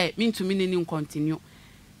ewie say me to me ni continue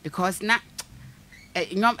because na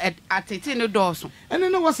nyom atete no doso ene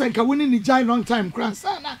no was nka woni ni jai long time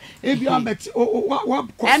kransa na e bi abet wa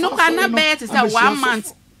eno kana be te say 1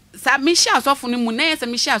 month sa me share sofo no mu na ye say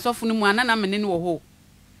me share sofo no mu anana me ne wo ho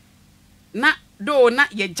na do na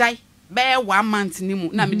ye jai be 1 month ni mu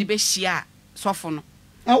na me de be share sofo no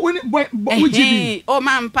woni boy wujidi o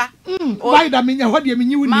mampa why da me nya ho de me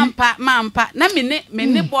nyi woni mampa na me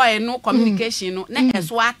ne boy no communication no na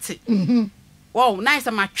eso ate wow nice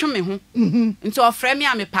ma tweme ho nti ofre me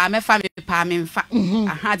amepa mefa mepa memfa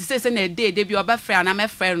aha de say na de bi oba frɛ na me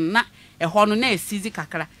frɛ no na ɛhɔ no na esizi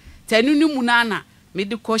kakra tanu ni mu na me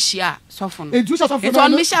de koshia sofo no edu sofo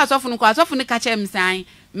no me shia sofo no kwa sofo no ka che msan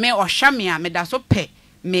me ohwa me a me da so pɛ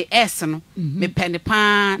me es no me pɛ ne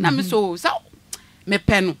pa na me so me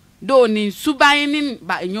pɛ no do ni suban ni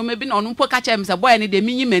ba enyoma bi na ono mpo ka che msan boy ni de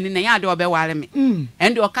minyi mani na ya de obɛware me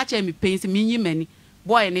and o ka che me pensi minyi mani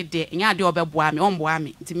boy ni de nya de obɛboa me onboa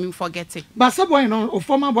me nti me forget it ba se boy no o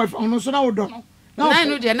former boy ono so na wo do no na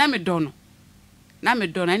no de na me do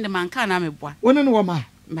no ende man ka na me boa woni no wo ma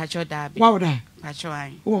ba cho da bi wa wo da ba cho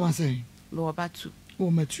ai wo ma say lo ba tu wo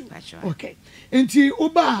ma tu okay enti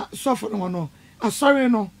oba sofo no asori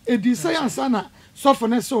no edi say ansa na sofo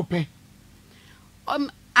ne se opɛ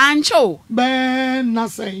ancho ben na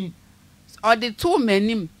say or the two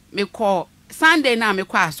menim me call Sunday na me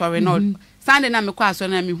call asori no Sunday na me call asori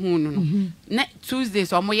na me hu no na Tuesday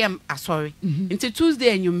so mo yem asori nti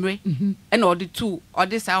Tuesday enyumre and or the two or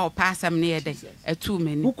this our passam na yede a two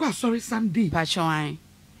menim wo call asori Sunday pa chwan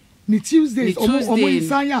ni Tuesday omo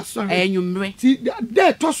insan ya asori enyumre ti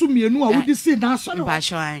de to so mienu a wo di see na asori pa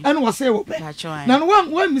chwan and wo say wo pe pa chwan na no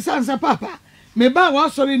wan misansa papa me ba wa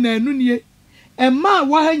asori na anu nie emma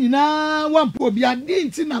wa ha nyina wampo obi ade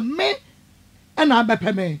nti na me na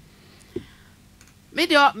abepe me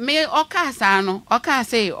me okasa no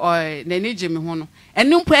okasa na ni gye me ho no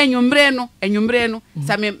enu mpo enyumre no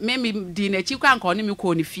sa me di na chi kwa nka ne me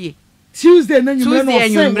ko ne fie Tuesday na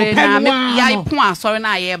nyumre na me ya ipon asori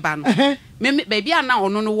na ye ba no me baby ana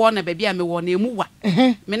ono no wo na baby a me wo na emu wa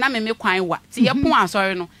me na me kwan wa ti ye pon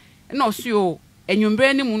asori no na osuo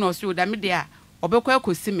enyumre ni mu na osuo da me de a obekwa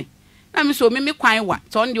akosi me na me so me kwan wa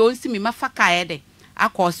to nde onsi me mafaka ye de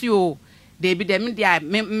akosi o de bi dem de a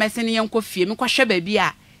mese ne yenko fie me kwahwe ba bi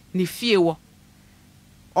a ne fie wo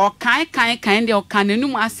o kan de o kan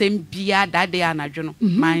enum asem bia dade anadwo no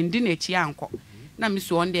mandi na chi anko na me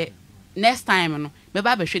so on de next time no me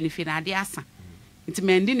ba hwe ne fie na ade asa nti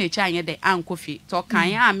mandi na chi anye de anko fie to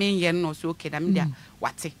kan a me yen no so okay da me de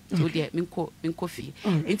wate so de me nko fie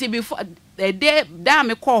nti before de da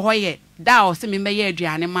me call ho ye da o se me ye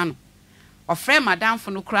aduane ma no o frɛ madam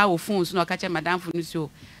fo no kra wo phone so no ka che madam fo no so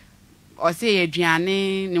o se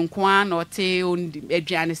aduane ne nko a na o te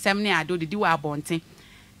aduane sem ne ade odidi wa abonten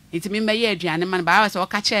nti me ye aduane ma no ba so o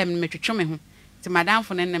ka che me twetwe me ho nti madam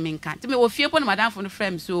fo no na me nka nti me wo fie po no madam fo no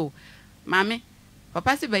frɛ me so mame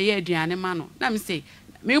papa se be ye aduane ma no na me say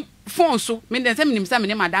me phone so me den se me nim sa me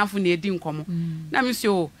ne madam fo na edi nkomo na me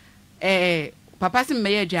so papa se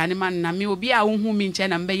me ye aduane ma na me obi a wo hu mi nche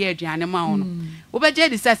na me ye aduane ma wo no wo be je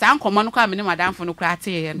di se sa nkomo no kwa me ne madam fo no kra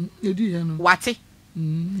te ye no edi ye no wate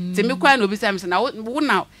ti me kwa no obi se me na wo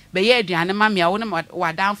na be ye aduane ma me a wo ne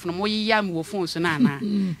madam fo no mo yiya me wo phone so na na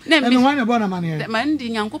na me wan na bona ma ne ma ndi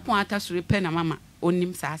nyankopon atasure pe na mama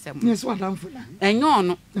onim sa asem yes madam fo na enyo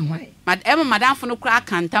no madam fo no kra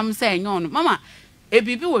kantam se enyo no mama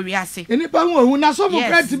ebibi wo wiase eni pa hu na so mo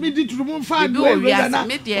credit me di turum fa do we na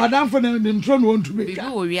madam fo na ntro no ntumi bibi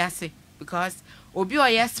wo wiase because obi o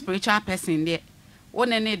yes spiritual person there one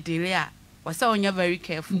ne delay a was say onya very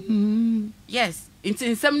careful yes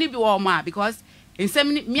nsem ni bi wo ma because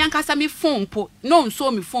nsem ni mi ankasa mi phone po no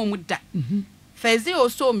so mi phone mu da feze o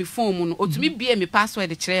so mi phone mu no otumi bie mi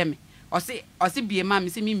password kire me osi bie ma mi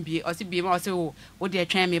se mi bie osi bie ma osi wo de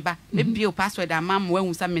atwan me ba me bie o password ama mo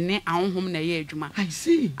ehun sa me ne ahonhom na ye adwuma I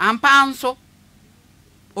see ampa anso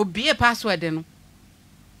obie password no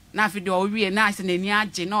na fi de o wie na se na ni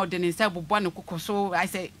age na o de ne se bobo ne kokoso I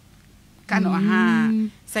say kano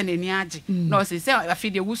se na ni age no se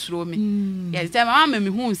afi de wusuro me yes se mama me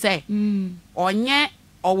hu se onye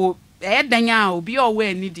owo edanya obi owo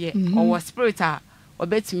ani de owo spirit a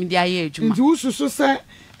obetimi de aye adwuma nti wususu se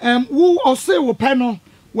wo ose wo pe no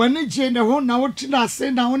when je ne ho na wo tina se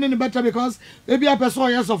na wo ne better because maybe a person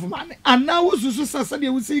yes of man and now wususu se de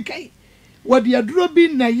wo si kai wo de aduro bi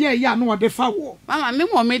na ye ya na wo de fa wo mama me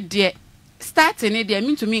mo me de starting it there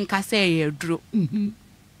mean to me nka say ye duro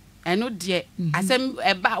eno de asem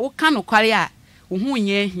eba wo ka no kware a wo hu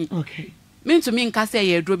nya hi okay mean to me nka say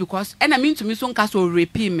ye duro because and I mean to me so nka so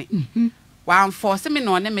repeat me one force me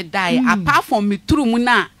no ne me die apart from me turu mu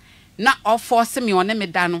na force me on me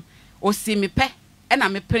da no o si me pe na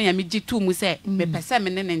me pere ya me gitu mu say me pese me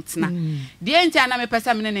ne ntena de enti ana me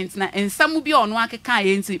pese me ne ntena ensam bi ono akeka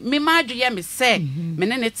ye enti me madwe ye me say me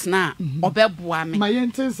ne ntena obeboa me my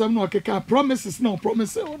enti ensam no akeka promises no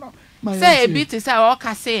promises no say bi te say o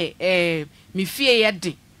ka say me fie ye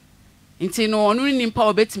de enti no ono ni mpa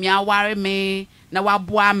obetimi aware me na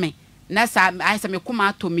waboa me na sa ai say me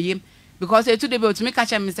kuma to me yem because etu de be otumi ka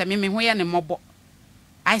che me say me ho ye ne mobo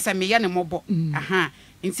ai say me ye ne mobo aha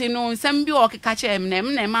nti no nsem bi o keka che em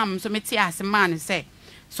na mam so meti ase man say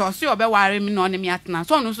so so obeware mi no ne mi atena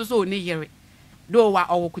so no so oni yere do wa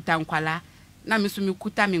owokuta nkwala na me so mi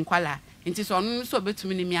kuta mi nkwala nti so no so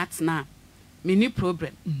obetumi ne mi atena me ni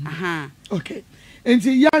problem aha okay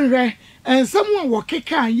nti yanhwe ensem wo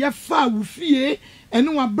keka ye fa wo fie ene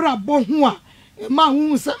wa bra bo ho a ma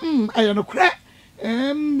hu se aye no kra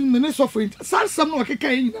me ne so for sansam no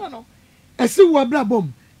keka yin na no ese wo bra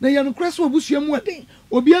bom na ye no kra so obusuamu aden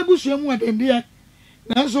obi abusuamu aden de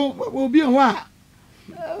na so obi ho a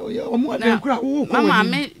omo aden kra wo ko mama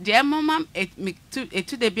me de mama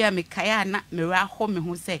etu de bia me kaya na me ra ho me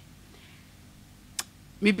ho se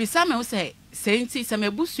me bisa me ho se senti se me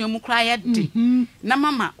abusuamu kra ye de na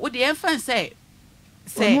mama wo de enfan se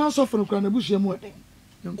no so for kra na abusuamu aden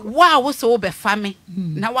wa wo so be fa me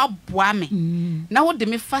na wa boa me na wo de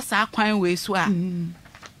me fa sa kwan we so a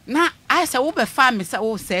na I say wo be fa me say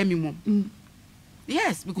wo say me mom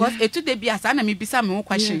yes because etu de bia sa na me bisa me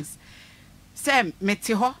questions say me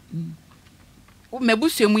te ho me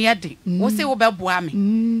busuamu ye de wo say wo be boa me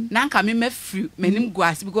na nka me mafiri manim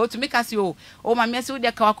guas because to make us o ma me say wo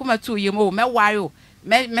de ka Akoma to yem o me ware o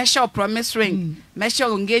me show promise ring me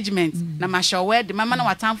show engagement na ma show wed mama na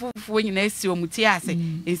watamfo fufu nyina esi o muti ase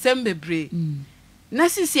ensem bebre na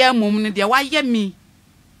sisi amom ne de wa ye mi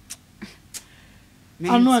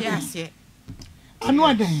anu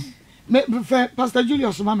aden me Pastor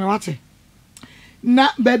Julius ma me wate na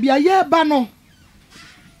baby aye ba no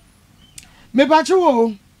me ba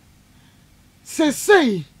chewo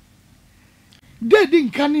se dedi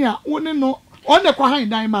nkane a woni no one kwa han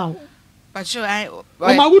dan ma wo pa sure I o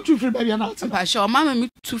ma wo tu free baby na pa sure mama me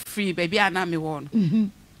tu free baby ana me won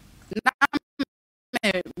na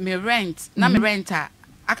me rent na me renter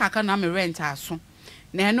akaka na me renter aso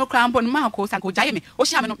na eno krampo no Maa Akos ko jaye me o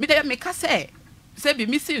hia me no me ka say bi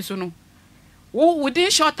mi see so no wo within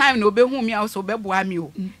short time no be hu me also be boa me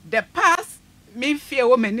o the past me fear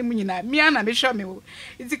wo mani mu nyina me ana me hwa me o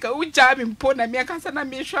itika wo ja me mpo na me ka say na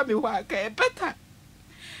me hwa me ho aka better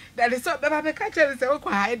that is so be ba ka chere say wo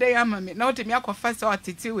kwa haide ya ma me na o te me akofa say o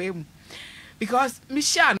titi we mu because me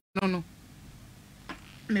sha no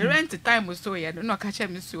me rent time so ye no ka chere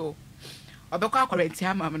me so obekwa akorenti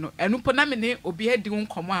ama me no enu po na me ne obi adi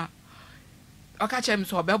nkomo a o ka chere me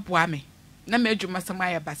so obeboa me na me adwuma sama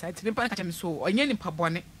ya basa ti nipa ka chere me so onye nipa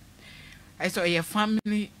bone I saw your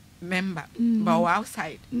family member but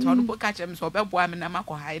outside so no po ka chere me so obeboa me na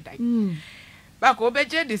makọ haida ba ko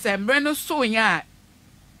obeje December no so nya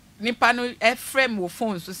nipa no frame wo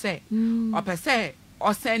phone so say opese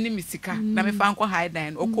o send me sika na me fa nkọ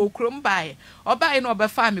haida o ko krom bae obae no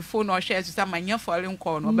obefa me phone o hwe so say manya foreign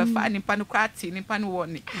call no obefa nipa no krati nipa no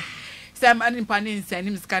woni say man nipa ni send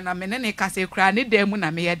me sika na me ne ka say kra ne dem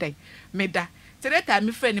na me yedai me da tereta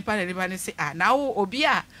me friend nipa ne say na wo obi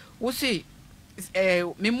a wo see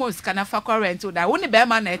me mo sika na fa current da wo ni be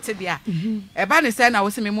ma na ete dia e ba ne say na wo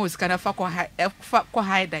see me mo sika na fa ko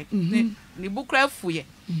haida ni bukra fuye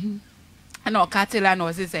ana okatela na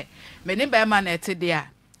o say me ni be ma na ete dia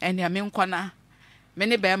enia me nkona me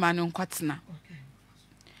ni be ma no nkotena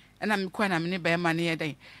ana me kwa na me ni be ma ne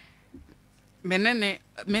yeden me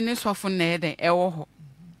ne sofo na yeden e wo ho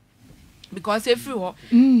because every ho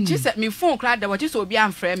she said me phone cry da what obi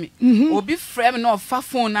amfrɛ me obi frɛ me na ofa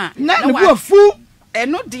phone na wa fu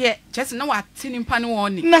eno de just na wa tini mpa ne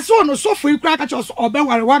won ni na so no so fu ikra ka cho so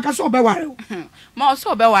obeware wa ka so obeware ma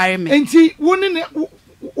so obeware me enti woni ne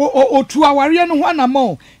otu aware no ho na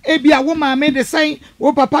mo e bia wo ma me de sign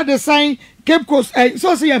wo papa de sign Cape Coast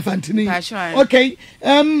so say infantini okay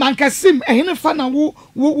mankasim ehne fa na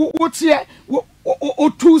wo tie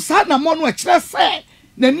otu sa na mo no a kire se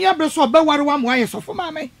na ni abreso obeware wa mo aye sofo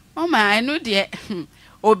ma me o ma eno de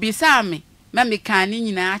obi sa me ma me kan ni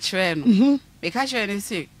nyina a kire no me ka kire ne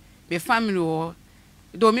se me family wo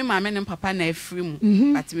do me ma me ne papa na afiri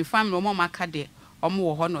mu but me family wo maka de omo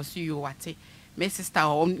wo ho no so yo wate my sister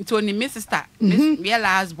nti oni my sister me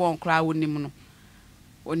last born kra onim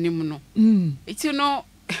no it's you know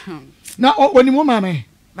na onim mama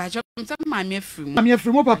ba jo mta mama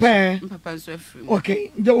afrim papa so afrim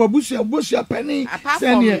okay je wabusia penny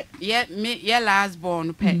senior me last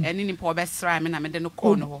born pe eni ni po be sra me na me de no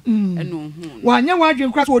call no ho enu hu wanya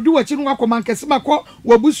wadwen kra so odi wachi no akoma nkese makọ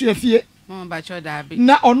wabusia fie ba cho da bi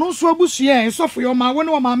na ono so abusia ensofo yo ma woni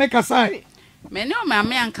o ma make kasai me ne o ma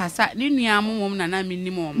me ankasa ni nuam mom na me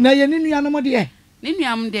nim mom na ye ni nuam de ni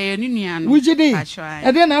nuam de ye ni nuam wujidi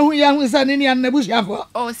e de na hu ya hu sa ni nuam na busia fo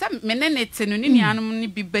oh sa me ne nete no ni nuam ni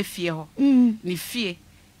bi ba fie ho ni fie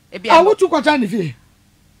e bi awutu kwata ni fie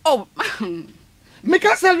oh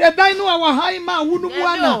Mika say edan no awa high ma wunu mu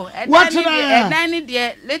ana watira edan ni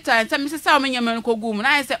de later say me say o menya me ko gum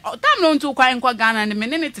na say tam no ntu kwan kwa Ghana ne me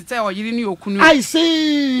ne tete o yiri ni okunu I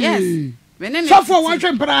see yes me ne so for one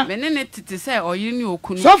twempra me ne tete say o yiri ni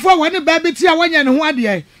okunu so for when ba bi ti a wanya ne ho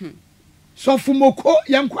ade so for moko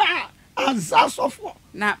yankwa azza so for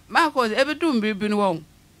na Maa Akos ebedum biribi no won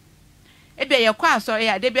ebe ye kwa so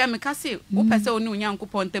ya de bia me ka se wo pese oni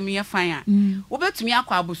onyankopon ntam ye fan a wo betumi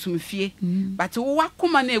akwa abosum fie but wo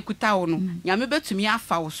wakoma na ekuta wo no nyame betumi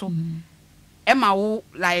afa wo so e ma wo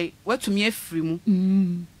like watumi afiri mu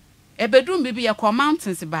ebedum bibi ye kwa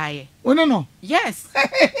mountains baaye no yes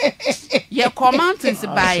ye kwa mountains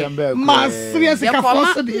baaye ma serious ka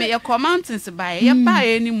force de ye kwa mountains baaye ye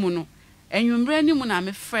baaye ni mu no enwumre ni mu na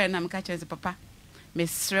me friend na me ka chese papa me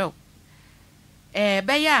srew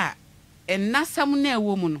be ya enasam na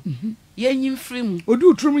ewo mu no yenyim firi mu odi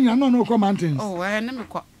utrum nya no ko mountains oh na me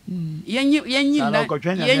ko yenyim na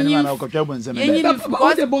okotwa bonsam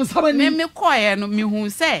me ko ye no me hu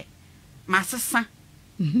se masesa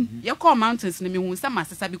ye ko mountains na me hu se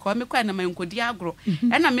masesa because me ko na man kodi agro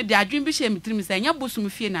e na me de adwen bi hye me tirim se nya bosum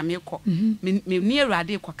fie na me ko me ni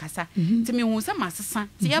Awurade ko kasa ti me hu se masesa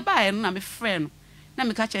ti ye ba ye no na me friend na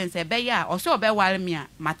me ka chense be ya o se obe ware me a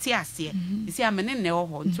mate ase isi amene ne wo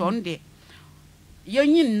ho nti on de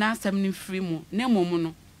yenyin na asem ni free mu na momu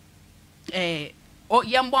no o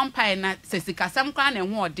yembo mpai na sesikasam kwa na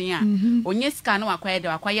ho odin a onye sika na wakwaye de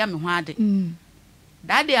wakwaya me ho ade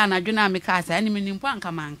dade anadwo na me ka asa ani me nimpo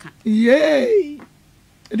anka manka yey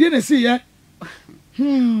edi na si ye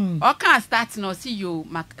o kan start no si yo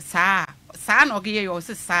sa na oge yo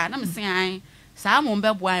si sa na me sin an sa mo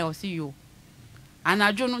mbe boa yo si yo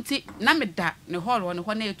anadwo no ti na me da ne hall ho ne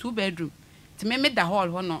ho na 2 bedroom ti me da hall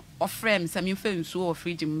ho no o frame sa me fa nsuo o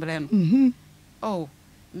fridge mbre no oh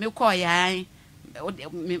me ko yan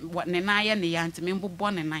ne na ye ne yan ti me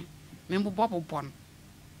mbobọ ne nan me mbobọ no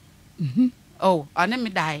oh ane me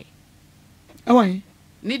dai awai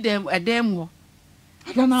ni dem edem ho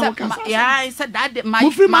adana o kasa ya said that my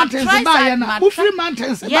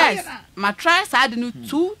mountains yes my try sad no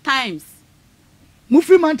 2 times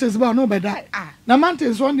Mufri mountains ba no be die. Na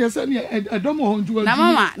mountains one dey say edomo ho nju. Na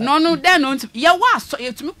mama no then no ye wa so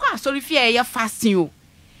ye tumi kwa sorry fie ye fasting o.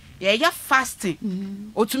 Ye fasting.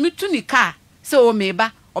 Otumi tu ni car say o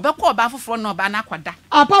meba obekọ oba foforo na oba na kwada.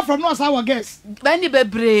 Apart from no say our guest. Ba ni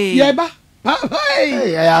bebre. Ye ba.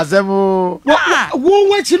 Hey, azemo. Wo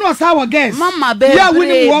wechi no say our guest. Mama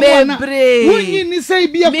bebre. Wunyi ni say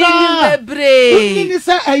bi e pa. Bebre. Wunyi ni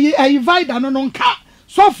say ayi vida no nka.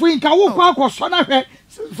 Sofu nka wo kwa akọsọ na hwe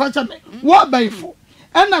facha me wo baifo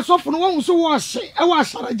ena sofu no wo so wo hye e wo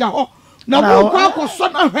asaraja ho na wo kwa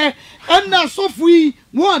akọsọ na hwe ena sofu yi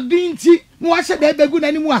wo dinti wo hye da begu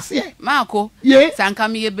na ni mu ase Maa Akos sanka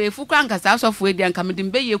me ye befu kwa nkasa sofu edi anka me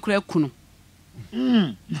dimbe ye kura kunu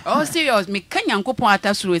oh serious me kanyankopon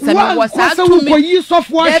atasuro se me wo sa tumi yi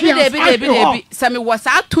sofu wo hye debi se me wo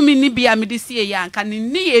sa tumi ni bia me de sie ye anka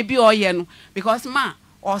ni ye bi oye no because ma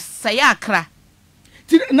o say akra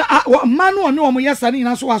na manu oni omo yesa ni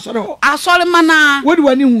na so asore ho asore mana wodi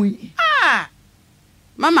wani hu yi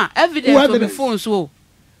mama evidence on the phone so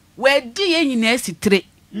we di ye nyina asitire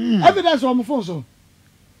evidence on my phone so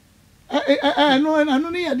no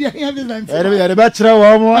ni ya di evidence ya ba kire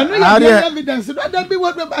wo mo evidence that be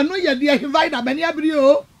what no ya di invite abani abiri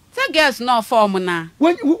o say girls no form na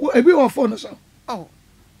when ebi wo phone so oh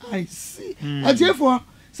I see atiefo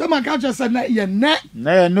say man ka just say na ye ne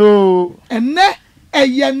na no enne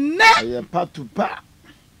eye ne eye patupa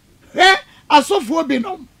asofo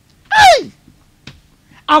binom ai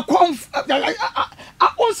akonf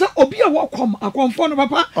onse obi a wokom akonfo no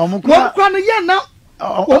papa wokwa no ye na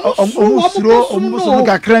omusuro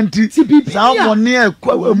kakranti za woni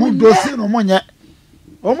emu dosi no monye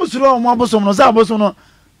omusuro omuabosom no za abosom no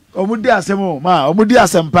omudi asemo ma omudi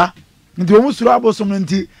asempa nti omusuro abosom no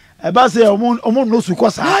nti eba se no su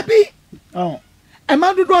kosa abi e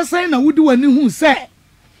ma dodo say na wudi wani hu say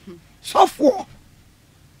sofo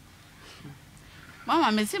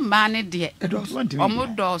mama me simba ne de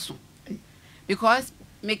omodoso because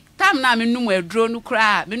me time na me num aduro no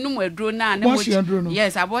kra me num aduro na ne mo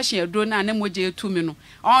yes abortion aduro na ne moje etu me no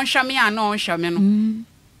onhwe me ana onhwe me no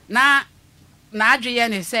na adweye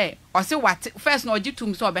ne say o se what first na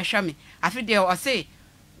ogitum so obehwe me afi de o se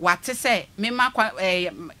what say me ma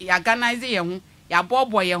ya organize ye ho ya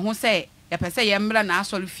bobo ye ho say ya pese ye mra na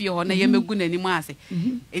asori fie ho na ye megu nanim ase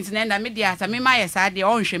enti na me de asa me ma ye sa de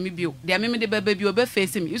onhwe me bio de me de baba bio be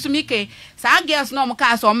face me isu mi ke sa girls no mo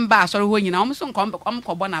ka so mba asori ho nyina om so nkom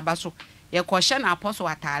kobo na ba so ye ko hye na apostle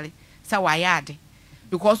atare sa wa ya ade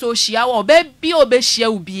because o hia wo be bi o be hia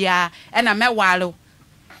ubia e na me wale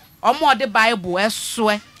omo de bible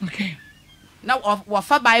esoe okay na wo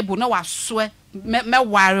fa bible na wa soe me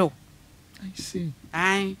ware I see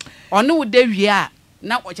ai onu wo de wi a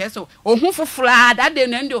na oche so ohun fufura that day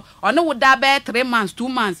no ndo onu wo da be 3 months 2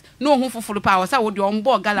 months no ohun fufuru pa wo sa wo de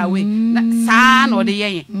ombo galawe na sa na de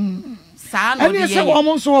yen sa na de yen ani se wo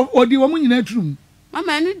mo so odi wo mo nyina trum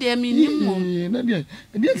mama ni de mi ni mo na de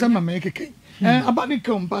se mama ekeke abani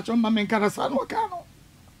kom pa cho mama nkara sa no ka no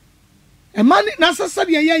e mani na sasa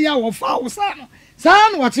de ye ya wo fa wo sa no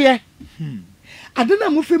wo te adena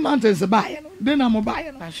mo fi mountains ba ye no de na mo ba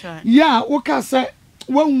ye no ya wo ka se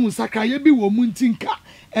won sakaye bi wo muntinka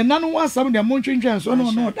ena no wasam de montwentwen so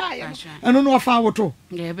no no da ye eno no fa woto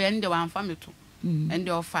ye be ende wan fa meto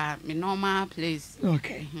ende ofa me normal place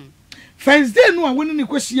okay first day no a woni ni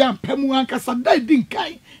kwehia pamu ankasa da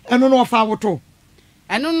dinkai eno no fa woto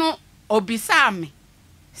eno no obisa me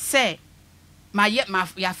say ma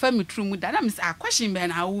ya fa metru mu da na me say question be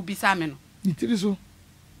na wo bisa me no nitiri so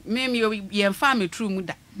me ye fa metru mu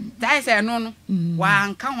da that say no wa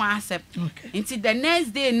nka ho accept until the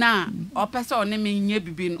next day na o person on me nya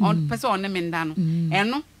bibi no o person on me nda no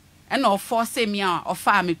eno o force me a o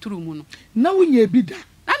fa metru mu no na wo nya bi da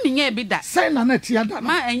na me nya bi da say na tia da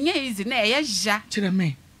ma enye easy na eye ja kire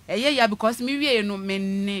me eye ya because me wie no me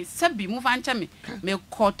ne sabi mu fa ncha me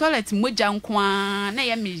ko toilet moja nko na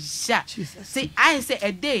ye me ja say I say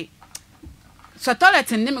a day so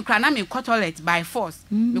toilet ni me kra na me ko toilet by force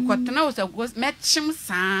me ko tena wo se mechim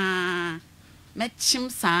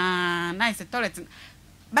sa na say toilet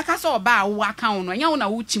baka so ba wo account no nya wo na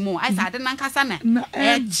wo chimo I say ade na nkasa na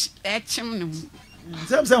echim ne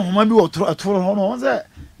se homa bi wo toro ho no say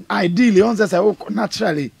ideally on say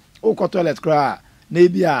naturally wo ko toilet kra na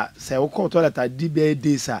bia say wo ko toilet adi be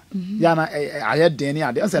days a ya na aye den ni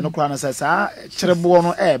ade say no kra na say sa kirebo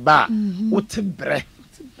no e ba wo tebre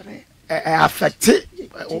affected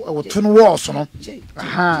to no walls no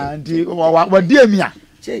ndi wadi amia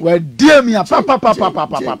papa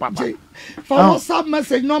for WhatsApp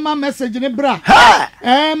message normal message ni bra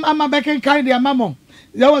ama beken kind ya mamo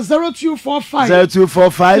there was 0245 30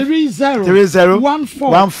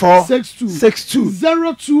 62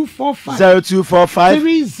 0245 30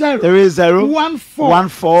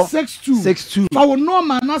 62 for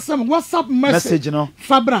normal na some WhatsApp message no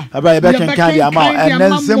fabra beken kind ya mamo and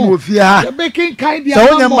nsem ofia ha beken kind ya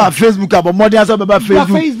mamo so on Facebook abo modern so baba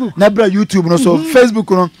Facebook na bra YouTube no so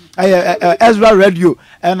Facebook no Ezra Radio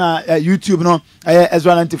and YouTube no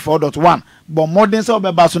Ezra 94.1 but modern so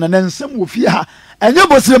baba so na nsem ofia enye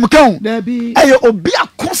bosrem kan eye obi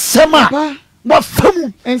akosem a wa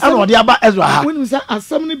famu ana odi aba Ezra ha wonu say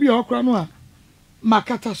asem ne bi okra no a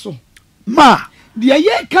makata so ma de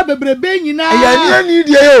ye ka bebrebe nyina ye ni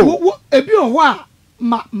de yo ebi o ho a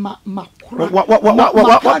ma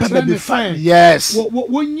be fine yes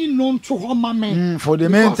wonyi no nto ho ma me for the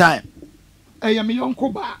meantime eye me yonko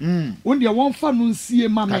ba won de won fa no nsie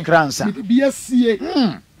ma me de bi asie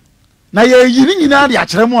na ye yiri nyina de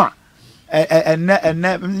akyeremu a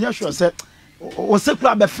nya sure say o se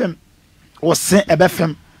kura be fem o se e be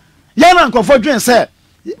fem ya na nkofo dwen say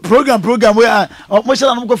program we mo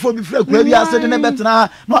shela no nkofo bi fra kura bi ase de na betena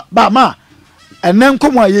no ba ma enen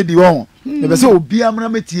komo aye di won e be say obi amra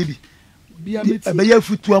metie bi ebe ya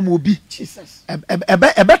Afutuo am obi Jesus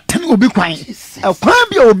ebe ten obi kwan kwan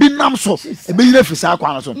bi obi nam so ebe yire fisa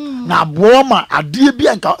kwan so na abo ma ade bi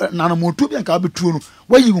anka na na moto bi anka betuo no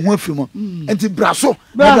wayi ho afiri mo enti bra so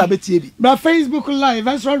bra betie bi bra Facebook live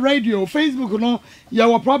Ezra Radio Facebook no ya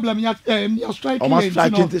wa problem ya strike we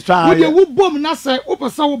dey wo bom na say wo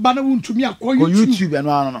pesa wo ba na wontumi akọ YouTube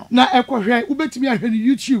no na ekohwe wo betumi ahwe ni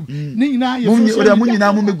YouTube ni nyina ya mo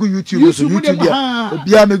nyina mo megu YouTube so YouTube ya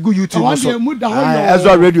obi a megu YouTube so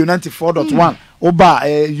Ezra Radio 94.1 oba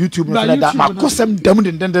YouTube no na makosem dam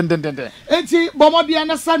den enti bomode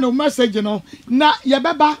na sa no message no na ye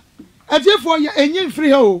beba etiefo ye enyi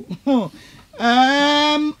free ho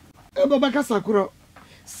baba kasakuro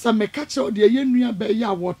sa me ka che o de ye nua ba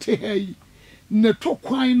ya wote ha yi ne to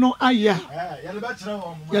kwan no aya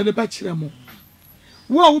ya de ba kire mo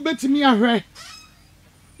wo betimi ahwe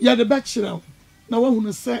ya de ba kire wo na wo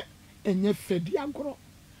hunu se enye fedi agoro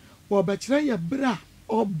wo ba kire ya bra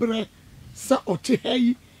obre sa ote ha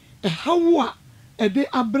yi hawa de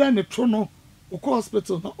abra ne to no wo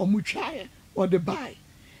hospital na omutwae or the buy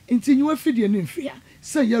nti nyi afidie ne mfia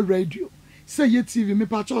say ye radio say ye TV me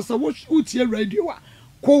pa cho say wo tie radio a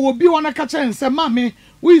ko obi wona ka chen say mame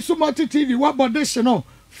we Smart TV wa bodition no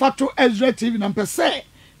fato Ezra TV na pese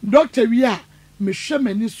doctor wi a me hwe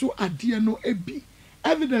mani so ade no ebi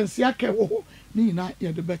evidence ya ke wo ni na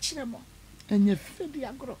ye de ba kire mo enye fidi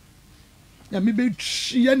agro ya me be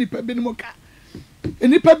tshia ni pa bi ni mo ka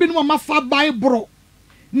eni pa bi ni mo ma fa bible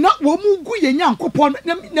na wo mu gu ye nyankopon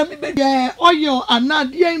na me be oil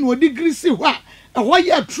anade no degree si ho a ho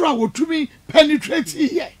ye tro a wotumi penetrate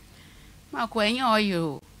ye mako enye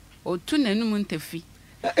oil otu nanum ntafi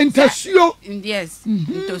intasuo yes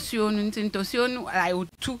intasuo no ai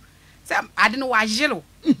otu sam ade no wajelo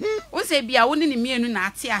wo se bia wo ne mienu na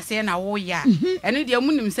ate ase na wo ya eno de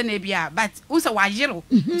mu nim se na bia but wo se wajelo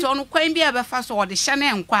so no kwan bia be fa so wo de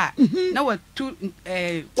hyane nkwa na watu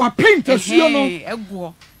wa paintasuo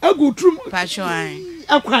no egu trum passion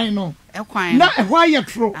ekwan no ekwan na ehwa ye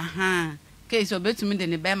tro aha case obetumi de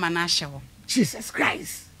ne be ma na hye wo Jesus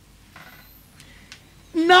Christ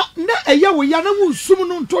na eya wo ya na wo sum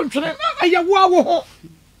no ntontwere na eya wo awo ho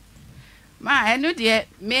ma eno de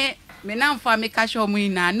me na mfa me ka hwe omu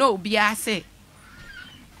ina no obi ase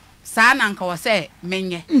sa na nka wo se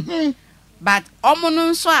menye but omuno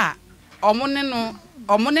nso a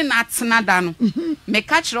omune na atena da no me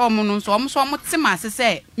ka kire omuno nso omo so omo tema ase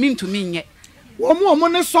se mintumi nye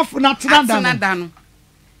omune sofu na atena da no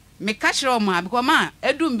me ka kire omo a because ma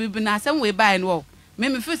edum bibi na asem we bai no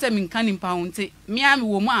me feel se me nka nimpa wonte me am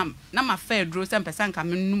wo mu am na ma fa edro se mpesa nka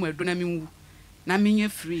me num edro na me wu na menye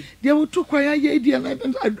free dia wo to kwaya ye dia na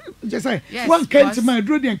just say one can't my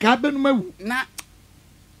edro dia nka be no mawu na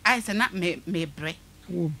ai se na me bre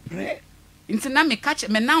wo bre nti na me catch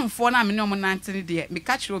me namfo na me ne omo nantene de me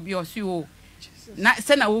catch obi osi o na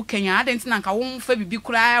se na wo kenya ade nti na nka wo mfa bibi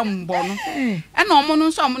kura mbo no e na omo no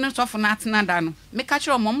so omo no sofo na atena da no me catch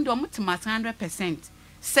omo de omo tima 100%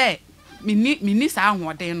 se mini sa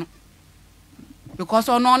ahode no because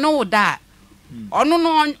ono no wo da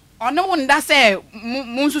ono wo nda se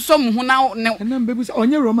mu nsuso mu hu na bebu se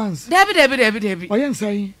onye romance debi oye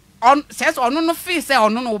nsan on says ono no feel se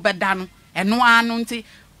ono no beda no eno anu nti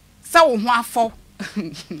se wo ho afọ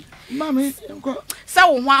mami se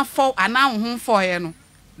wo ho afọ ana wo ho fo ye no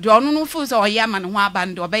de ono no feel se oye ma ne ho aba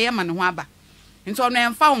nde obeye ma ne ho aba nti ono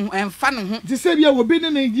emfa no ho ti se bia wo bi ne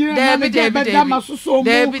Nigeria na de beda masoso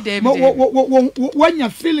mo wanya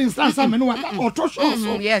feelings asa me no wa otosho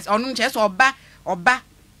so yes ono nche se oba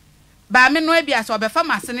ba me no ebia se obefa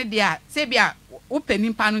masene de a se bia wo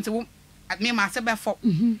panimpa no nti wo me ma se befo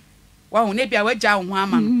wa hu ne bia waja wo ho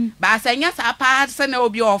ama no ba se nya sa pa se na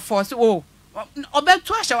obi ofo se o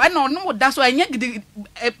obetu ahye na ono da so anya gidi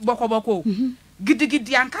bokoboko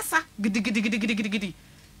gidi ankasa gidi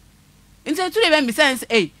nti tu be me sense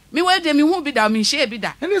me we de me hu bi da me hye bi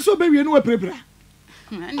da ene so be wie no we prebra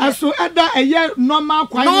aso ada eye normal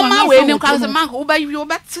kwan normal we ne kwa se man wo ba wi wo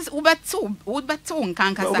beti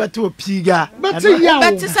nkankasa wo beti opiga beti ya wo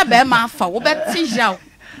beti se be ma afa wo beti ya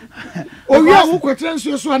owi a wo kwetre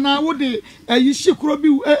nso so na wo de ayi hikro bi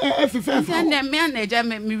efefe na me na eja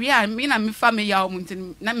me wi a me na me fa me ya wo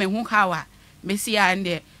nti na me hu hawa me si ya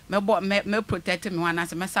nde me protect me wana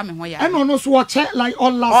se me sa me ho ya and no so watch like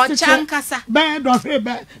all last chankasa be do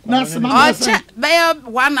be na se ma be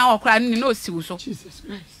 1 hour kra ni no siwu so Jesus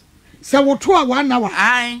Christ se wo to a 1 hour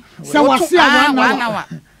ai se wasi a 1 hour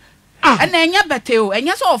and enya beteo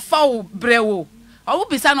enya so fa wo brewo owo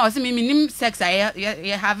bisa na o se me nim sex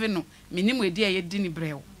ye have no me nim wedi ye di ni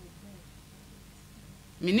brewo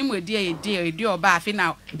me nim wedi ye di oba afi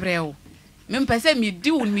na brewo me mpese me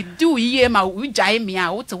di yiye ma wo gyae me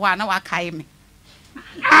a wo te ho na wa kai me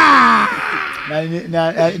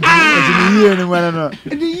na di yiye ni mwana no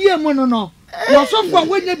di yiye mo no wo so fo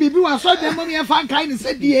wanya bibi wa so dem mo ye fan kai ni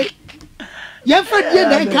se die ye fa die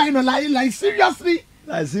na kai no like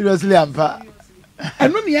seriously ampa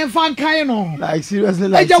enu me ye fan kai no like seriously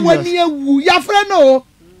like eja wani ewu ya fra no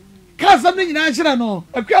ka sam ni nyina hire no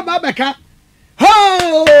akwa ba beka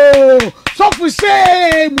ho sofu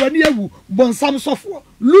shame wani ewu bonsam sofu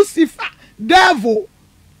Lucifer devil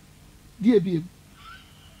die bi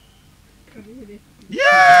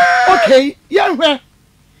okay yeah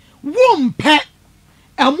wo mpe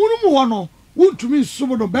amunum ho no wontumi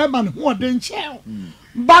sumo no be ma ne ho de nche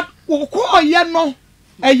but wo ko ye no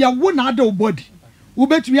eya wo na ada body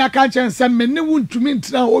wobetumi aka nche nsem me ne wontumi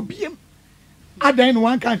ntra obiem adan no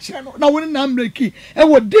wanka nche no na wo na mreki e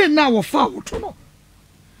wo den na wo fa woto no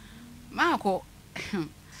Mako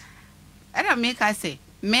era me ka say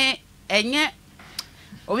me enye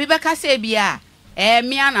obi be ka say bia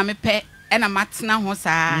me ana me pe e na matena ho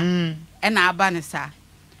saa e na aba ne saa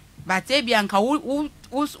but e bia nka wo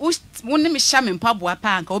ne me hya me mpaboa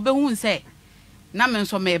pa nka obehu say na me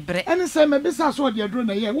nso me bre ene say me bisa so de adro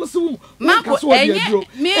na ye wo so Mako enye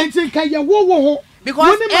enti ka ye wo ho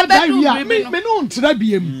because ebedu me no ntra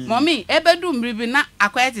biem mommy ebedu mribi na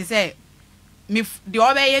akwete say me de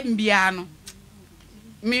obeye mbia no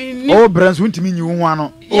me o brands wontimi nyi wo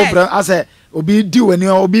ano o brand ase obi di wani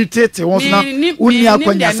obi tete won so na uni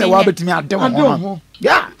akwanya say wa betimi ade ho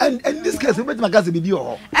yeah and this case we betimi gas bibi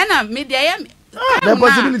ho ana me de ya the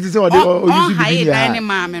possibility say o use bibi ya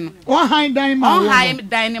on high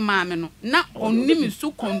dynamo no na onim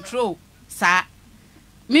su control sa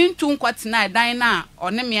me ntu nkwatena dan na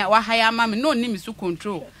one me wa high ama me no onim su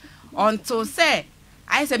control until say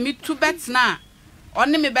I say me two bets na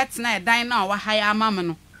on me bets na dan na wa high ama me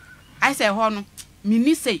no I say ho no me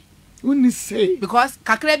ni say uni say because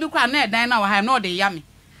kakra bi kwa na dan na wa high no de ya me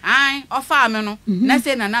ai ofa me no na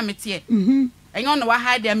say na me tie enyo no wa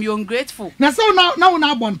high dem you ungrateful na so na wo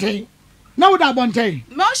na abonten na wo da abonten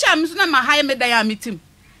me o sha me so na ma high me dan ya metim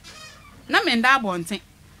na me nda abonten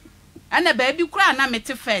ana baby kura na me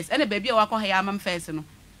ti first ana baby wa ko high ama first no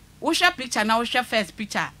wo share picture na wo share first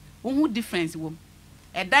picture wo hu difference wo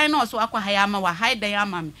e dan na so akwa high ama wa high dan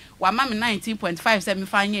ama me wa ma me 19.5 se me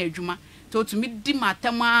fa anya adwuma to me di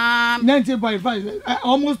matema 19.5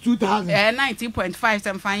 almost 2000 19.5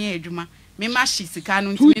 se me fa anya adwuma me ma shi sika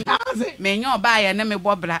no ntimi me nya oba ya na me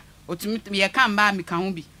bobra otumi ye kan ba me kan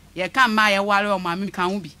hu bi ye kan ma ye ware o ma me kan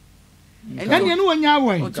hu bi ene no wonya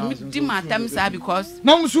wo otumi di matem sa because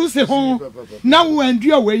na nso se ho na wo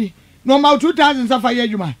andua we no ma 2000 sa fa ye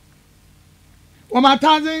adwuma o ma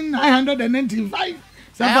 1995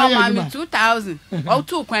 sa fa ye adwuma 2000 o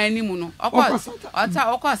tu kwan ni mu no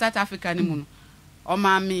okọ South Africa ni mu no o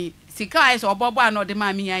ma me sika is obobo an o de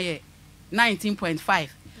ma me ye 19.5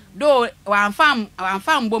 do wan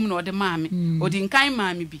fam bom no de ma me odi nkan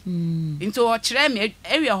ma me bi into o kire me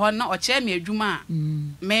ewe ho na o kire me adwuma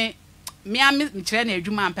me kire na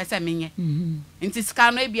adwuma ampese me nye into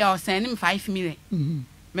sika no e bia o sen ni 5 million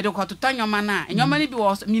me de kototo nyoma na nyoma ni bi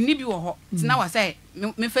wo me ni bi wo ho tina wa say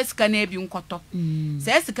me fa sika na bi nkoto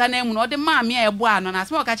say sika na mu no de ma me ebo ano na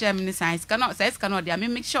asem o ka kire me ni sika no say sika no de me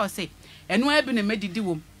make sure say enu abi na medidi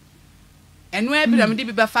wom enu abi na medi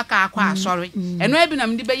bi be fa ka akwa asori enu abi na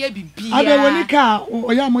medi be ye bibia ade woni ka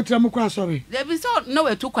o ya motra mo kwa asori there be so no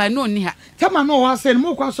we to kwa no ni ha tama no wa say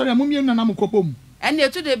mo kwa asori mo mienu na mo kobom ene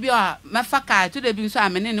etu de bi o me fa ka etu de bi so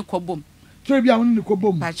amene ne kobom to bi a woni ne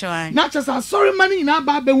kobom na chesa asori mani na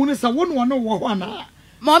ba be woni sa woni wono wo ho na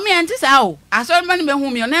mommy anti sa o asori mani be hu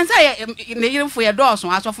mi o na nsa ye ne yirefo ye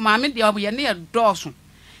dooso asofo ma me de o ye ne ye dooso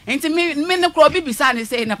enti me ne kro bi bisa ne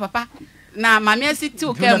say na papa na mami asiti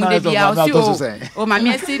o ke mu de bia o mami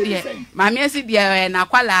asiti de na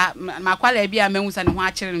kwala bia menwusa ne ho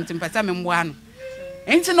a kire ntimpasa me mboa no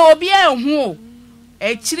enti na obi a hu o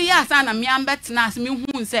e kire ya sa na me ambetena as me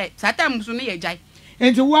hu se satam so ne ye jai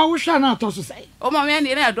enti wo ahwehwa na atoso sai o mami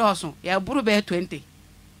ne na doso ya buru be 20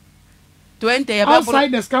 ya be buru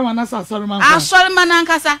outside the scam na asori man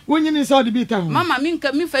ankasa wonyini se o de bi ta ho mama mi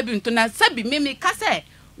nka mi fa bi nto na sabi me ka se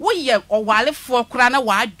wo ye owalefo kura na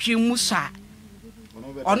wa adwemu sa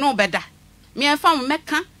ono beda me enfam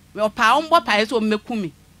meka me opa ombo pa so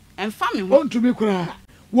mekumi enfam me ho ontumi kura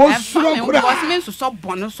wo suro kura wo me nso so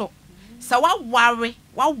bono so sa wa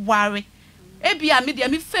ware ebia me dia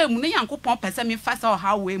me fam ne yankopon pese me fa sa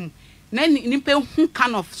ha we mu na ni pe hu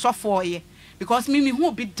kind of sofo ye because me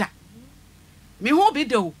hu bi da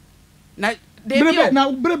na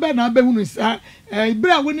brebe na be hunu sa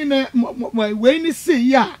bra woni na we ni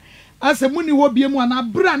see ya ase muni wo bie mu ana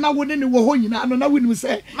bra na woni ni wo ho nyina no na woni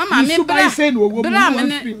se mama me bra say no wo bra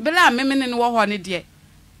me ne wo ho ne de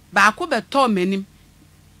ba ko beto manim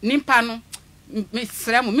nimpa no me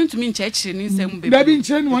sere mu mentumi nche kire ni nsem be da bi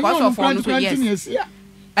nche ni won kwanti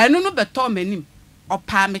enu no beto manim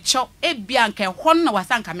opa me cho ebia nka ho na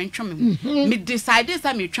wasanka me ntwe me ho me decide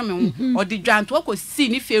say me twe me ho o di dwanto akosi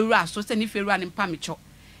ni feru aso se ni feru an mpa me cho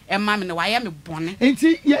e ma me ne wa ya me bone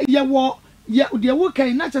enti ye wo de wo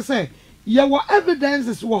kan na che say ye wo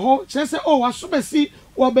evidences wo ho che say o wasobesi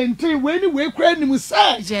wo benten we ni we kra ni mu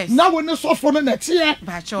say na wo ne sofo no na tie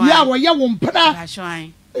ya wo ye wo mpana ba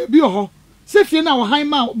chwan bi ho Se fie na wo han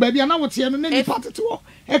ma baby na wo te no na ni patete wo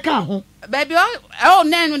e ka ho baby oh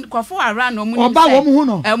nan Kofo around no mu ni oba wo mu hu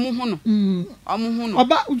no omu hu no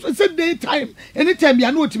oba say daytime anytime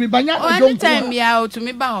ya na otimi banya anytime ya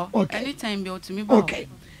otimi ba ho anytime ya otimi ba okay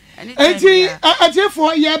enti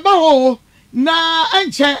atefo ye ba ho na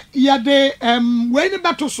enche ye de we ni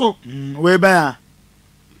beto so we ba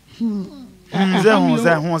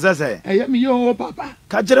say eh me yo papa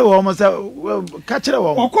ka kire wo mo say ka kire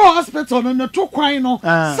wo okọ hospital no to kwan no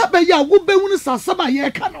saba ya wo behunu sasaba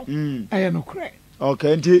ye ka no eh no kre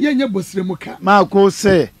okay enti ye nya bosire mu ka Maa Akos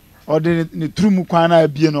say ode ni turumu kwan na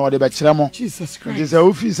bie no ode be kire mo Jesus Christ this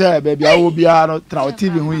office say baby awo bia no tra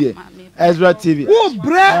TV hu ye Ezra TV wo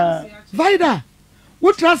bra vida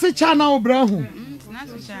wo trase channel bra hu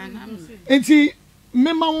enti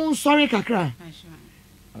mema won sorry kakra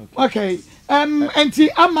okay enti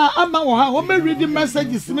ama wo ha wo me read the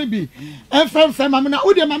messages maybe fm amina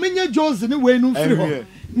wo de mama nya Jones ni we no free ho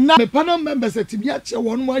na me panel members atibia che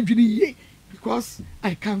won mo adwiri ye because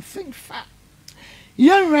I can think far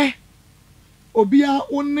yenre obia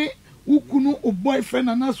woni wukunu o boyfriend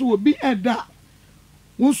anaso obi eda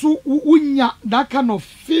wonso wunya that kind of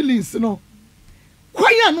feelings no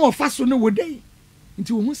kwanya no ofaso no wo dey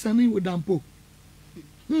nti wo hu sane wo dampo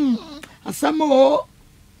asamo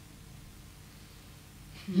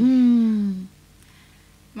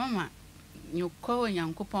mama nyoko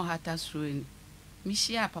nyankopon hata sroeni mi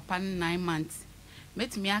shia papa 9 months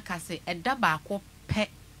metimi aka se eda ba ko pe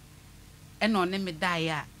e no ne me dai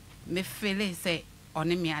a me feel se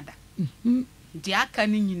one me ada di aka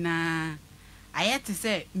ni nyina ayete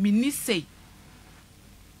se minisei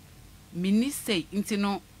nti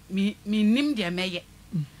no mi nim de meye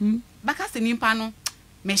baka se nimpa no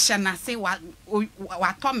me hye se wa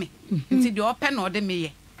to me nti de ope na ode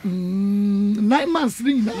meye 9 months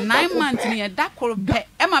ni 9 months ni da koro pe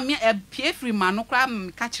e ma me pie free ma no kra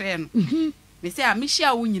ka kire no me say a me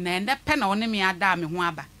hia wo nyina enda pe na one me ada me ho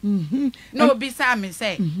aba na obi sa me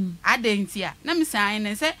say adanti a na me say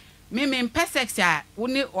ne say me mpe sex a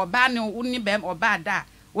woni oba ne woni bem oba da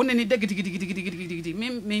woni ni digidi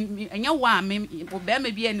me anya wa me oba ma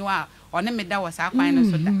bi ani wa one me da wo sa kwan no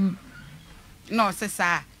so da no se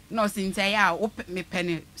sa no sinta ya o me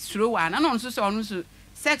pene suro wa na no so so no so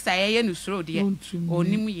sex a ye no suro de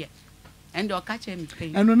onim ye and o ka che me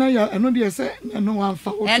pen eno na ya eno de se eno wa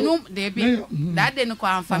fa o eno de bi that day no ko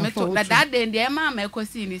anfa me to that day de ma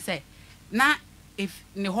ekosi ni se na if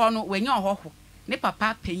ni ho no wenya ohoho ne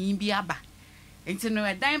papa panyin bi aba enti no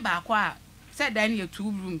dan ba akwa a se dan ye 2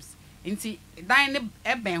 rooms enti dan ne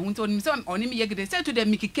eben hu nti onim se onim ye gede se to the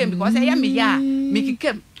mikikem because e ya me ya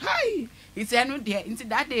mikikem hi iti enu de enti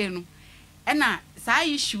that day no e na sa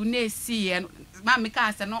issue na esi ye ma me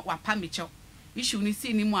ka se no wapa me cho issue ni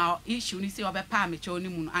si ni mu a issue ni si obepa me cho ni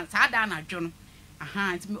mu no sa da na dwo no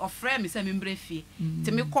aha enti me ofre me se me mbrefie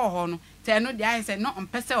enti me call ho no te no de ai se no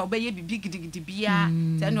ompese obeye bibi gidigidi bia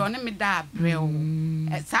te no ne me da breo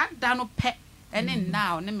sa da no pe ene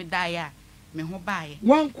na ne me da ya me ho baaye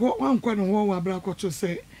wankọ no wo wa bra koto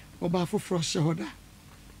se oba foforo hye hoda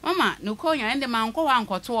mama no ko nya ende man ko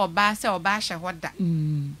wankoto oba se oba hye hoda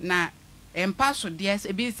na empa so de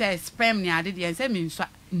ebi se sperm ni ade de se me nswa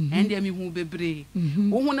ende mi hu bebre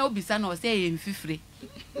wo hu na obisa na o se ye mfifire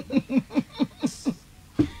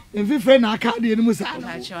mfifire na aka de ni musa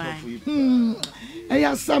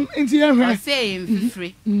eya sam enti ye hwe se ye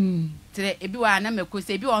mfifire tire ebi wa na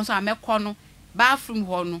mekose ebi won so amekọ no bathroom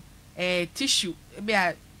ho no tissue ebi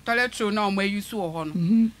a toilet roll na o ma use wo ho no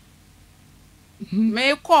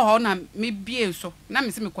me call ho na me bie so na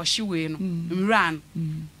me se me kwahye we no mra no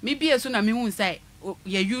me bie so na me hu say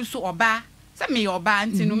ye use oba se me oba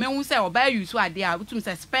nti no me hu say oba use ade a utum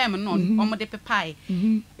say sperm no omo de pepai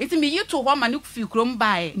iti me yitu ho ma ne fi krom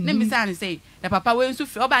bae na me say say the papa we nsu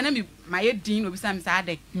free oba na me maye din obi say me say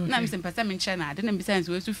ade na me se mpese me nche na ade na me say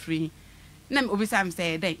we nsu free na obi say me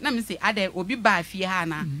say ade na me say ade obi ba fie ha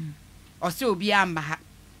na o se obi amba ha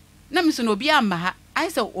na me so no obi amba ha I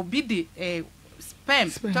say obi de sperm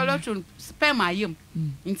sperm ayem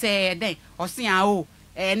nte den o se a o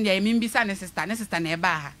nde mi mbisa ne sister na e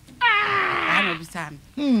ba ha no bisa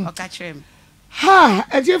me o ka chrem ha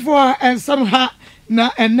ejefo ensam ha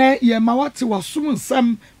na ene ye ma wate wasum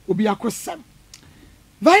nsam obi akosem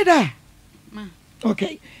vida ma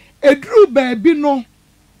okay edru ba bi no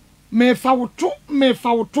me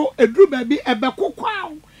fawoto edru ba bi ebe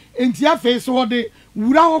kokwa enti afa so de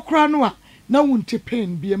wura hokra no a na wonte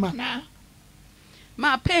pen bi ma na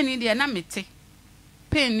ma pen ni de na mete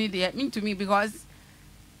pen ni de mean to me because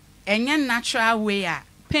enya natural way a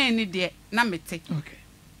pen ni de na mete okay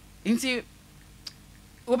nti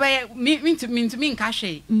obey mean to me nka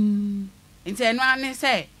hwe nti eno ane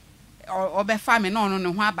say obefa me no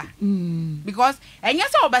no ho aba because enye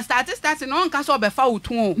say obe start no nka so obefa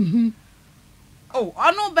otun oh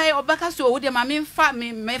onu be obeka so wo de ma me fa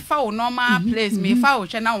o normal place me fa o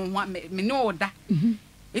hwe na wo me ne o da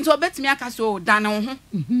nti obetimi aka so da na wo ho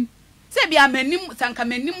se bia manim sanka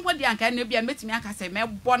manim ho de anka na bia metimi aka se me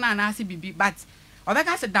bo na na ase bibi but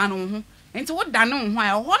obeka se da na wo ho nti wo da na wo ho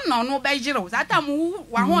a ho na no be jire sata mu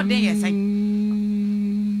wa ho de yesai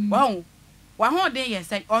wow wa ho de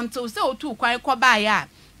yesai until se otu kwan ko ba ya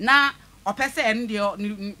na opese en de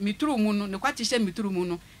mituru mu no ne kwati hye mituru mu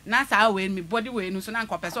no na sa we mi body we no so na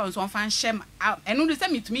nko person so fan shem enu de se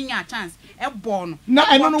mitumi nya chance e bo no na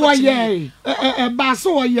enu no wa ye ba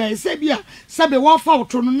so wa ye se bia se be wo fa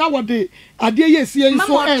oto no na wo de ade ye sie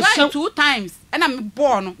so e try 2 times and I'm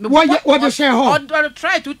born what the share ho or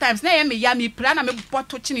try 2 times na ye me ya me plan na me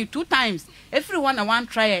boto chini 2 times everyone na one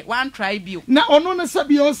try bio na ono ne se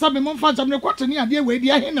bia o se be mo fa jam ne kwate ne ade we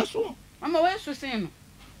dia he na so mama we so sen no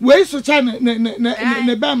we so cha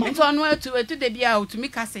ne ba ma nto no etu de bia otumi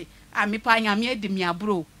kase a me pa nya me edi me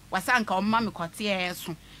abro wasanka o mama me kote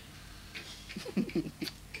eso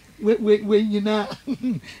we nyina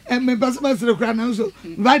me basma sire kra na so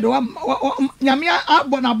right wa nya me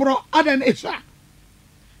abona bro ada na esha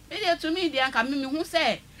me de to me dia nka me hu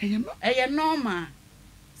se eye normal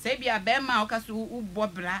se bia be ma o kaso u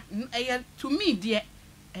bobra eye to me dia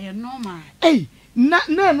eye normal na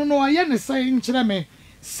no aye ne sai nkire me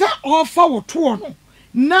se ofa woto no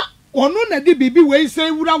na ono na de bibi we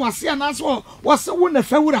sai wura wase ana so wase wo na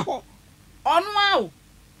fa wura ho ono a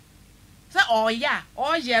se oya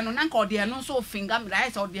oye no na nka ode no so finger me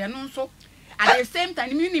right ode no so at the same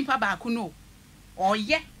time me nimpa ba ku no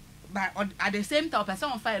oye but at the same time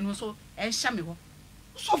person on fire no so e hya me ho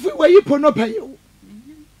so fi we yipo no pay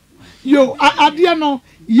yo ade no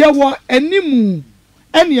ye wo animu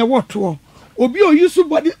ene ye woto obi oyusu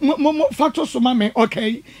body mo fato so ma me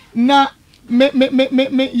okay na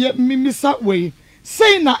me sa way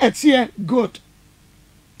say na etie good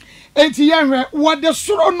enti ye hwe wo de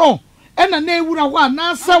soro no ena na ewura ho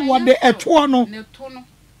na sa wo de eto no ne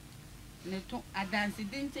to adansi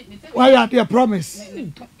dinte why are they promise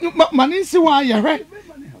maninsi wa ye hwe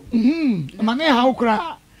mane ha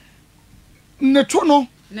ukra ne to no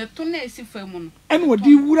na esi famu no ena wo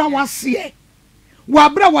di wura wase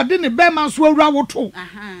wabra wade ne be man so awura woto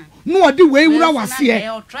no wade we wura wase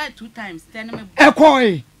I try 2 times then me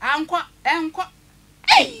ekoi enko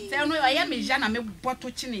say no ya me ja na me boto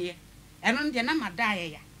chine eno de na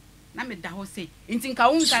madaye ya na me da ho sei nti nka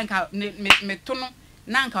wonka nka me to no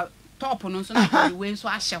na nka top no so na we so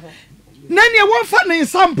ahye ho na ne wonfa ne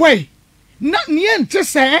sampoi na ne ente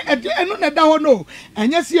se eno na da ho no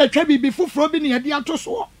anya si atwa bibi foforo bi ne de ato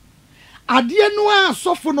so ade no a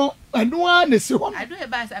sofo no eno a na si ho I do e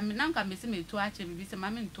ba say me nanka me se me to ache bibi se ma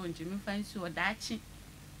me nto nje me fansi o da ache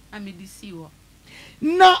na me di si ho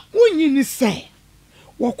na unyi ni se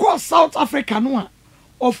wo call South Africa no a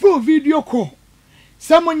ofro video call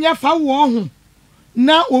se mo nya fa wo ho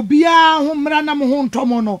na obia ho mra na mo ho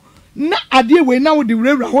ntomo no na ade we na wo de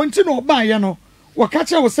wura ho nti na oba ye no wo ka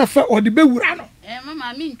che wo se fe o de bewura no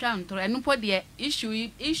mama me ntwa ntoro eno po de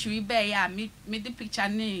issue be ya me the picture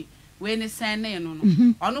ni we ni sen ne no no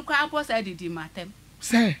onu kwa po sa didi matem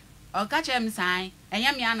se o ka che me san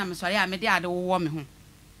enya me ana me sori a me de ade wo me ho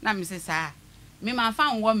na me se sa me ma fa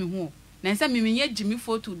wo me ho na nse me menye jimi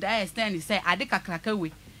photo da extend say ade kakraka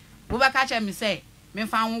we wo ba ka che me say me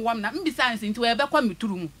fa wo me na mbisa nsi nti we be kwa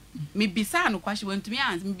mituru mu me bisa no kwashi wontumi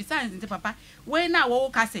ans me bisa nsi papa we na wo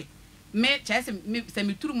ka se me chese me se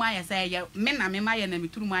mituru mu aye say ya me na me ma ye na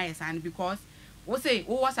mituru mu aye san because wo say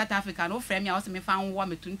wo South Africa no frame ya wo se me fa wo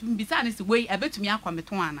me tuntu mbisa ne se we ebetumi akwa me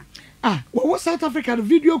ton ana wo South Africa the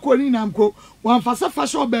video call ni nam ko wan fa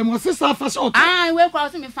fashion be mo se sa fashion we kwa wo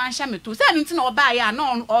se me fa sha me to say nti na oba ya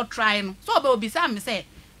na all try no so oba obisa me say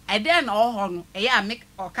e den na ho no e ya me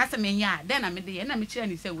o ka se me nya den na me de na me kire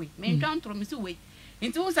ni say we me ntwa ntoro me se we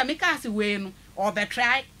nti wo se me ka se we no o be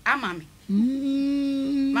try ama me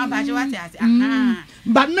ma ba je wate ase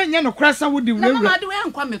but na nya no krasa wo di na ma de we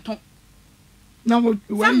nkwa me ton na wo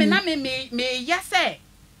me yase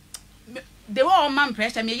they were all man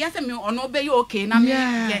pressure me yase me ono be you okay na me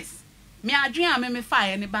yes me adwen a me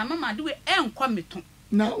fire ne ba mama de we enkwa me ton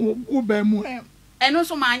na wo ba mu eno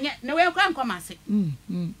so ma anye ne we enkwa mase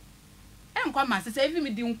enkwa mase say even me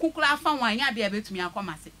di nkukura afa wan anya de abetumi akwa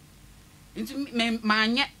mase nti me ma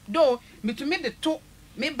anye do metumi de to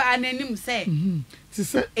me ba nanim say ti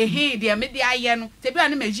say de me de aye no te bia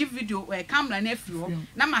na ma ji video camera na afiri ho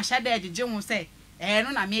na ma sha da agege ho say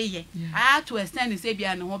no na me ye to extend say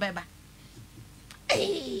bia ne ho beba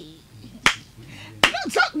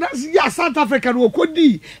South Africa no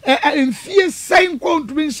kodi enfie sen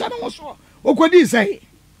kontumi nsa no so okodi say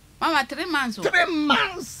mama 3 months 3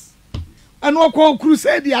 months and okọ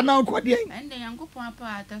crusade ana okodi en ende yankopon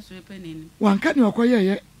apa ata so epenini wanka ne okoye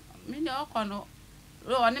ye me de okọ no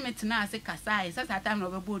o ne metena ase kasai sasa time no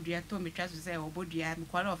obodua to metwa so say obodua me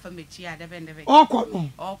kwara ofa mechi adebendebe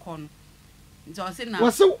okọ no nzo se na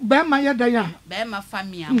wose be ma ye dan ya be ma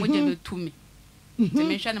famia moje betumi ti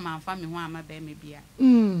me hwe ne ma famia ho ama be me bia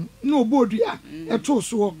no obodua eto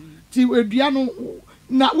so ti edua no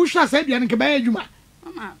na wo hwa sa edua no ke ba adwuma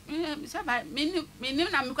mama saba me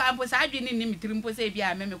na me kwa ampo sa adwene ni mitiri mpo se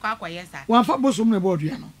bia me kwa akoye sa wan fa bosom ne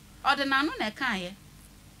bodua no odena no na kan ye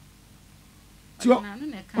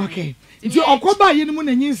okay ti okoba ye ni mu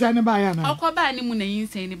na nyinsa ne ba ya na okoba ni mu na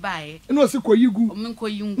nyinsa ni ba ye no se koyigu o men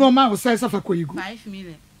koyigu no ma o sai safa koyigu 5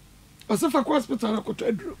 million o safa ko hospital akoto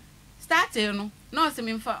aduro start no se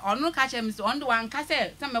me fa onu ka che me se on do wan ka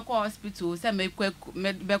se me ko hospital se me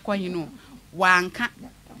be ko yin no wanka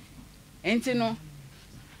enti no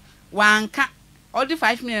wanka all the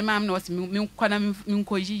 5 million mam no se me ko na me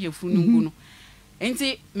ko yiye funu ngu no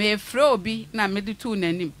enti me frɛ obi na me de tu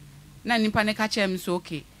nanim na nipa ne ka chem so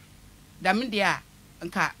okay da me dia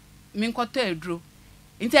nka me nkoto aduro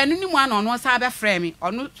nti anu ni mu ana ono sa be frɛ me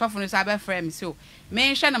ono sofo no sa be frɛ me so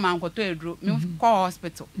me hwɛ na man nkoto aduro me call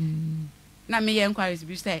hospital na me ye inquiries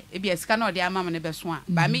bi say e bi esika na odi ama me ne be so a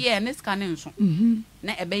ba me ye ne sika ne nso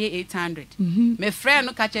na e be ye 800 me frɛ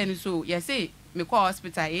no ka chem so ye say me call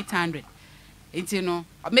hospital 800 nti no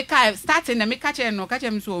me ka starting na me ka chem no ka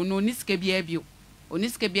chem so no ni sika bi abio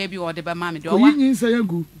oniske bia bi ode ba mame de owa oyinsa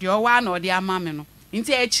yagu de owa na ode amame no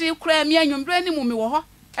nti echi kura mi anwumbre ni mu mi wo ho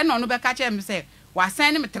e na ono be ka che me se wa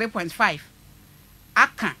send me 3.5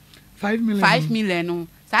 aka 5 million no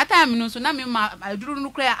sa time no so na me ma aduro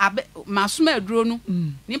no kura ma soma aduro no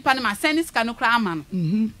nipa na ma send ska no kura ama no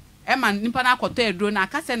e ma nipa na akoto aduro na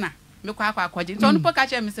aka se na me kwa akwaje nti ono po ka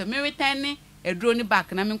che me se me return aduro ni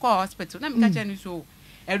back na me ko hospital na me ka che ni so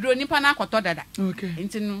edro nipa na akoto dada okay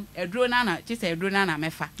enti no edro na chi se edro na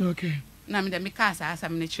mefa okay na me de me ka sa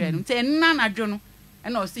asam ne kire no enti na na dwo no e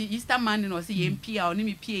na o si Easter man no o si ye mpia o ni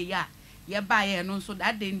me pie ya ye ba ye no so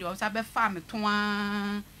that day ndi o sa be fa me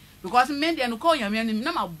toa because me de no ko yam ni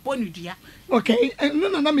na ma boni dua okay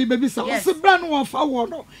no na me baby sa o se bra no wo fa wo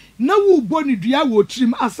no na wo boni dua wo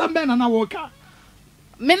trim asam be na wo ka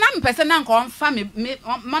me na me pese na nko mfa me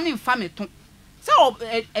mani mfa me to so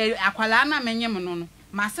akwala na menyem no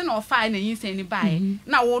ma se na ofa na yinsen ni bae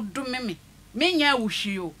na wo dome me nya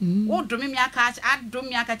wuhio wo dome me aka adome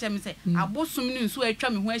me aka cheme se abosum ni nso atwa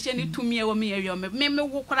me ho ahye ni tumi e wo me yewio me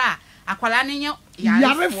wo kora akwala ne nya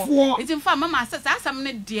yarefo enti mfa mama se sa asam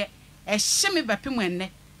ne de ehye me bepem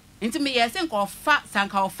enne enti me yese nka ofa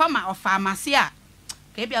sanka ofa ma ofa amase a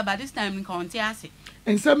ka bia by this time nka onti ase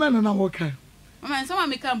ensema na wo ka mama ensema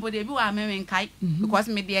me kan bode bi wa me nkai because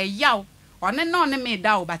me de yaw one no ne me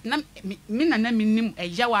da o but na me na nim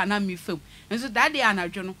eyawa na me fam nso that day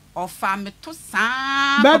anadwo no ofa me to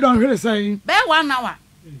saa be don hwere say be 1 hour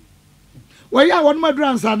we ya won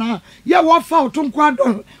madransa na ya wo fa to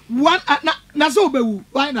Kwadwo na so bewu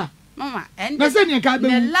why na mama and na say ne ka bewu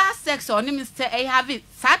the last sex on me say I have it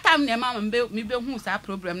that time ne mama me be hu sa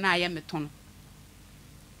problem na aye me to no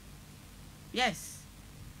yes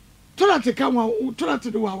torate ka wa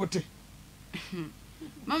torate do wa wote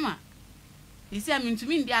mama you see I'm into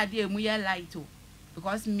me ndi ade emu ye light o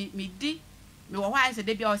because me wo why say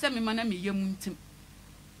dey bia o say me mana me yem ntim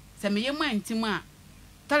say me yem antim a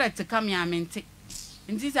toilet ka me amente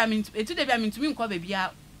nti say me etu dey bia me ntumi nko ba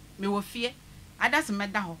bia me wo fie ada se me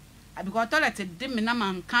da ho because toilet dey me na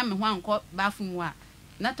man kan me ho anko bathroom wa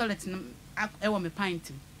na toilet e wo me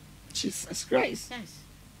pint Jesus Christ yes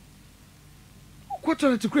ko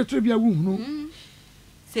toilet kure bia wo hunu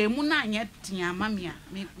say mu na anya tia mama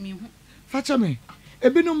me hu facha me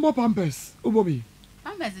ebinom bo pampers obobi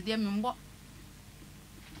pampers dey me mbo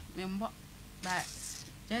but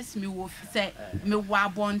just me wo say me wa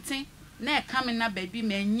bonten na e ka me na baby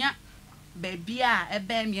me nya baby a e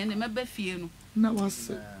be me na me ba fie no na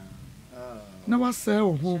wase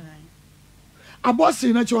o ho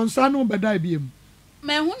abosi na chonsa no beda biem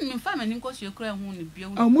me hu ni fa me ni nkosu ekura hu ni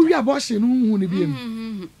biem mu wi abosi no hu ni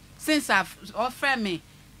biem since I've offer me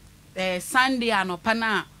Sunday anopa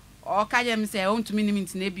na o ka je me say ontumi ni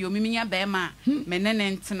minti na bi o miminya be ma me ne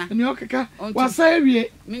ntena ni okeka wasa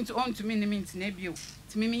ewie minti ontumi ni minti na bi o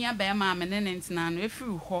ti miminya be ma me ne ntena no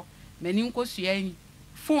efiri ho me ni nkosu ya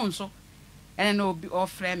phone so ene na obi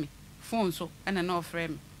offer me phone so ene na offer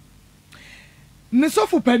me ne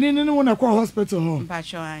sofu pani ni wona kwa hospital ho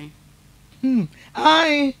mpacho ai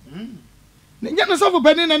ne sofu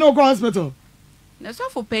pani na no kwa hospital na so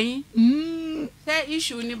for pain say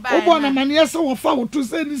issue ni ba obo na mane se wo fa wo to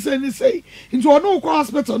say ni say into ono ko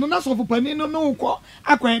hospital no na so for pain no ko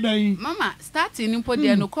akwadan mama starting ni po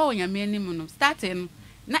de no ko onyame anim no starting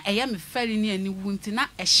na eya me fari ni ani wunti na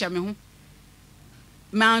ehye me ho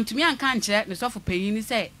ma ntumi anka nche ne so for pain ni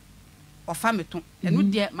say ofa meto enu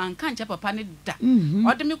de man kan che papa ne da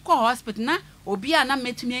ode me call hospital na obi a na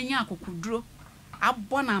metumi anya akokuduro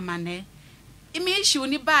abọ na amane imi issue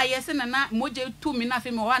ni ba ye se na moje tu mi na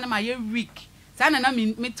fe me wa na ma ye week sa na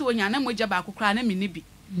meti onya na moje ba akokura na mi ni bi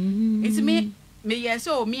enti me ye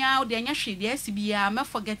so mi a de anya hwe de asibia me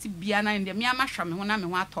forget bia na de me ama hwa me ho na me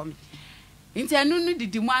ho ato me enti anu no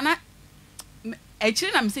didi mu ana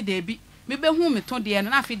ekiri na me se de bi me be hu me to de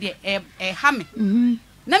na afi de ha me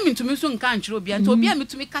na mitumi so nka nchiro bia nti obi a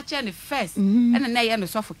mitumi ka che ne first ena na ye no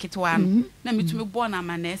sofo kitwa no na mitumi bo na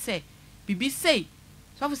ma na se bibi sei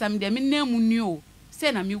sofo sam de me na mu ni o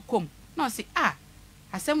se na mi kom na o se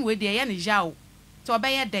asem we de ye ne jawo to oba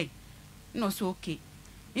ye den no so okay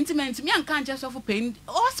nti mentumi anka nche sofo pain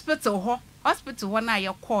hospital ho na ye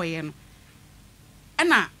call ye no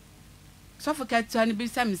ena sofo ka twa ne bi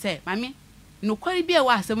sam se mami no kwari bia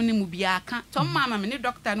wa asem ne mu bia aka to mama me ne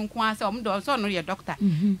doctor no nko ase o do so no ye doctor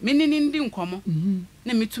me ni ndi nkomo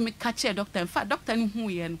na metumi ka che doctor fa doctor ne hu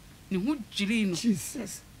ye no ne hu jiri no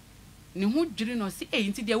Jesus ne hu jiri no si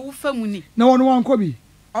nti de wo fa mu ni na wono wanko bi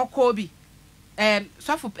okobi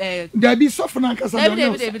sofo da bi sofo na nkasa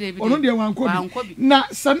ono de wanko bi na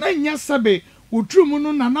sana nya sabe wotrumu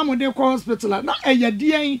no na namode ko hospital na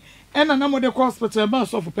eyadien ena namode ko hospital ba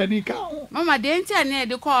sofo panika mama de nti ane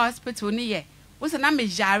de ko hospital ni ye wo se na me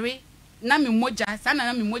jare na me moja sana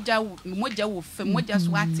na me moja wo fe moja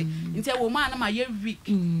swati nti wo ma na ma ye week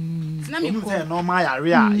na me ko no ma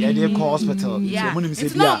yare a ye de ko hospital so mo nim se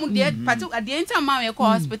bia no mo de patu de nti ma ye ko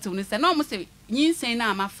hospital ni se no mo se nyinsen na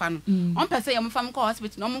amafa no on pese ye mo fa mo ko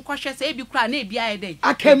hospital no mo ko hwe se e bi kura na e bi aye den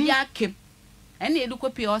akem ene e du ko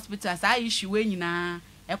pe hospital sa issue we nyina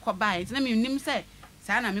e ko ba nti na me nim se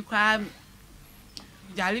sa na me kura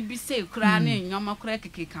jali bi se kura na nyoma kura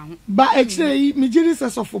kekeka ho ba actually me jiri se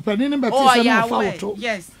sofo pani ne beti se na fa woto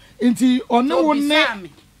yes nti one wonne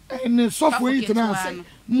ne sofo yi tena ase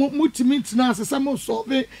mutimi tena ase se mo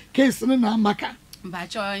solve case ne na maka ba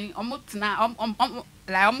cho omo tena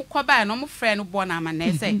la omo ko ba no omo frɛ no bo na ama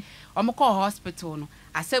na se omo ko hospital no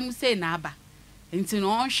asem se na aba nti no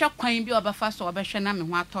on hwe kwan bi obafa so obehwe na me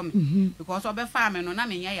ho ato me because obefa me no na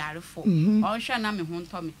me nya yarefo on hwe na me ho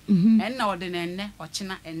nto me en na ode na enne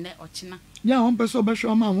ochina ya on pese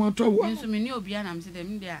obehwe ma ho ato wo nso me ni obi na me se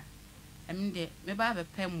dem de me ba be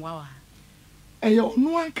pem wa eye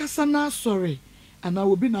onu ankasa na sorry ana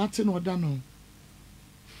obi na ate no oda no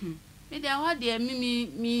me de ho de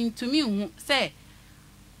mi ntumi hu se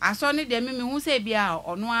aso ne de mi hu se bia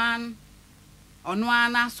ono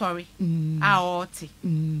ana sorry oti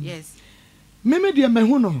yes meme de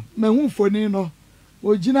mehu foni no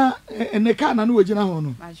ogina eneka na no ogina ho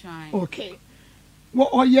no okay wo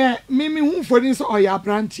oye meme hu foni so oya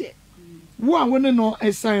branche wo a woni no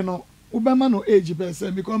esan no wo be ma no age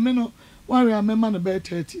person because me no one we am ma no be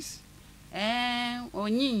 30s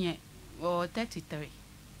onyinye o 33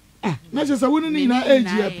 na just woni ni na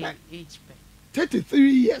age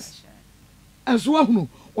 33 years as well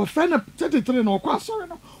o friend 33 no kwa sorry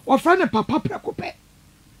no o friend papa prekope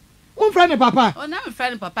o friend papa o na me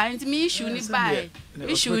friend papa nti me issue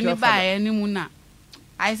ni bae ni mu na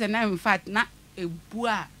I say na in fact na ebu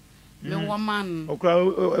a me woman okra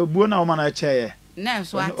ebu na woman a cheye na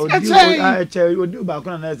so ati a cheye odi ba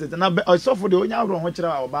ko na say na so for the onya agro ho kire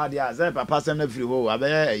a oba dia say papa sem na free ho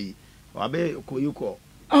abe koyuko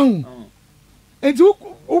enti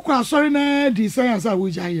ukwa sorry na di science a wo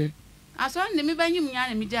jaye aso ne me banyim nya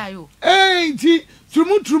na me jayo nti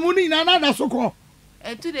trumu ni na da soko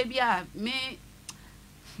tu de bia me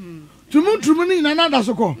trumu ni na da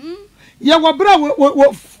soko ye wo bra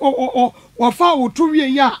wo fa wo to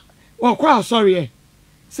wie ya wo kwa sorry e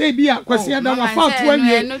say bia kwasi ada wo fa to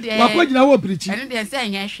awie wo kwa gina wo prichi eno de say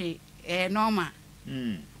nya hwe normal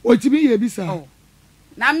o tibi ye bisa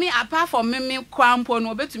na me apart from me kwampo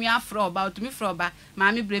no obetumi afro ba otumi fro ba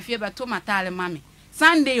ma me brefie be to matale mami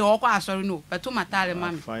Sunday or sorry no, but to matale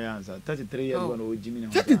mami. 33 years one ojimi.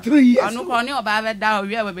 33 years. Anu ko ni oba be da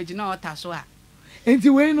we we be na otaso a. Enti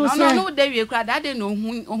we no say. No dey we kra that day no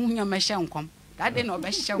ohun me hye nkom. That day no be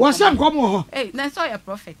hye nkom. Wo hye nkom ho. Eh, na so your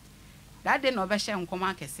prophet. That day no be hye nkom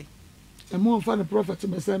akese. E mo fa the prophet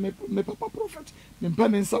me say me papa prophet. Me mpa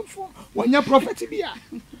me nsafo. Wanya prophet bia.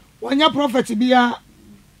 Wanya prophet bia.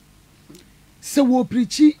 Se wo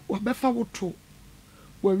preachi wo be fa wo to.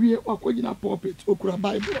 Wawie wakogina pulpit okura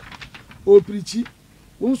bible o preachi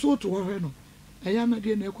won so to ho no Eya na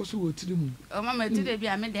de na ekoso wo tiri mu. O mama etu de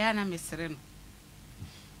bia me de na mesere no.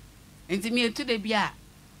 Enti me etu de bia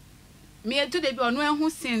ono ehu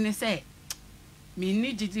sin ne say me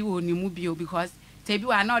ni gidi wo ni mu bio because tebi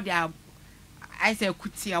wa na de I say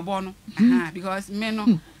kuti abo no. Because me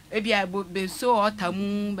no ebia be so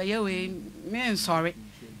otamu be ye we me sorry.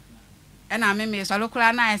 And I me so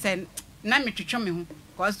lokura na I say na me twetwe me ho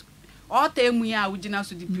because all time ya ugina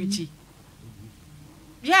so di preach.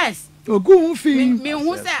 Yes. Ogu fi me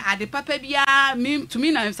hu say ade papa bia me to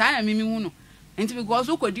me na say na me hu no. Enti because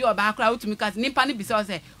wo kodi oba akra to me cause nipa ne bi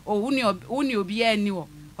say o wuni obi ani wo.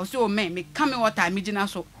 O so me come water me gina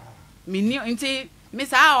so. Me ni enti me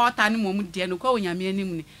say water ne mom de no kwa onyame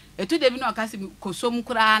anim ni. Etu de bi no akase kosom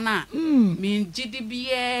kura na. Me ngidi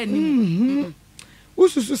bia ni.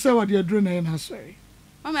 Ususu say what you do na na sorry.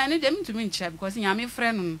 Mama ne dem to me nchire because nyame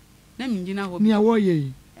frɛ no na me ngina ho. Nia wo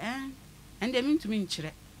ye. And dem to me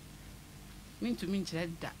nchire. Me to me nchire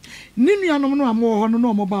da. Ni nuanom no amo ho no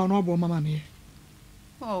no mo ba no obo mama ne.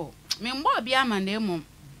 Oh, me mbo bia ma na emom.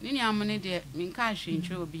 Ni nuam ne de me nka ahwe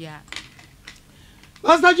nchire obi a.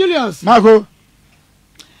 Pastor Julius. Marco.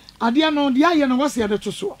 Ade no de aye no wose de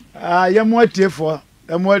to so. Ye mo atiefo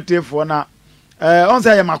na on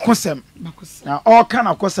say ye makosem. Na all kind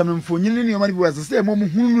of akosem mfonyin ni omari bi wase say mo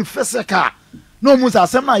hunu feseka. No mu sa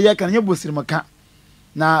asem na ye kan ye bosiri maka.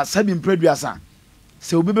 Na sabi mpreduasa.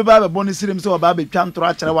 Se obi be ba bo ni sirim se oba be twa ntoro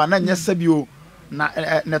akere wa na nya sabi o na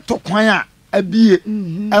ne to kwan a abie e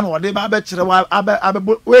no de ba be kere wa abe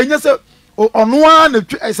we nya se ono a na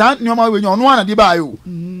sa nyoma we nya ono a na de ba yo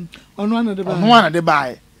ono a na de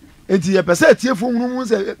ba enti ye pese atiefo hunu mu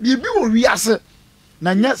se bibi wo wiase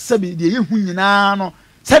na nya sabi de ye hu nyina no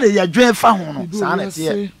se de ye dwen fa ho no sa na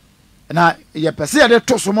tie na ye pese ye de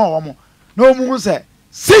to so mo wo mo na o mu se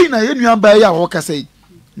sei na ye nua ba ya ho kasa yi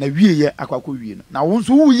na wie ye akwakọ wie no na won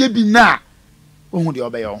so wo ye bi na ohun de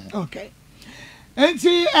obey ohun. Okay.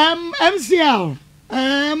 Enti MCL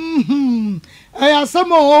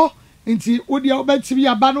asamo enti odi obetiri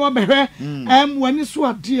aba no obehwe wani so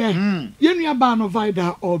ade ye nua ba no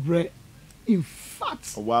vida obre in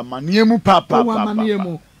fact wa maniemu papa wa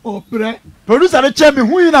maniemu obre producer de che me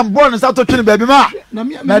hu yi na mbo no sa to twene baby ma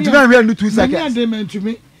na de na hwe no 2 seconds na de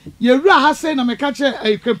mentumi ye wura ha say na me ka che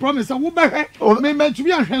I can promise wo behwe me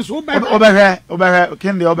mentumi ahwe so wo obehwe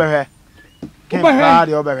kende obehwe kende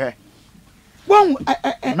de obehwe bon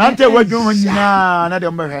nante wadwo ho nyina na de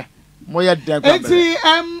obehwe mo ye de kwa enti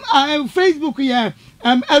Facebook yeah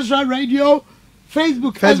Ezra Radio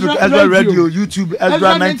Facebook Ezra Radio YouTube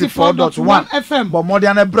Ezra 94.1 FM but more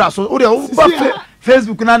than a bra so o de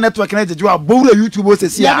Facebook na network na jeje wa bowura YouTube o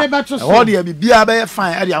sesi a o de bibia be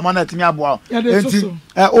fine e de amana timi aboa enti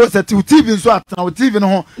o se TV nso atana o TV no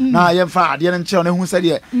ho na ye fa ade no nche no hu se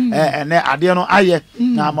de ene ade no aye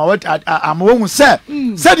na ma hu se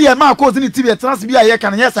de Maa Akos ni TV trans bia ye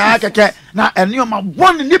kan ye sa keke na ene ma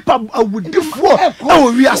bon nipa awudifo e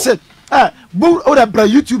o wi ase o da bra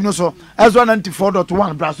YouTube no so Ezra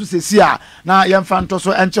 94.1 bra so sesi a na ye fa nto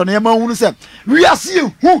so enche no ye ma hu se wi ase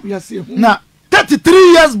hu na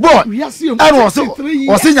 33 years boy and was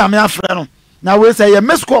in nyame afre no na we say ye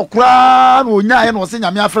mesko kra no nya ye no was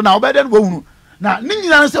nyame afre na obede no hunu na ni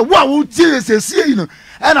nyina say wo tie sesie yi no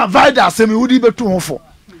and a vida asemi wudi betu ho fo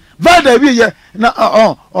vida wi ye na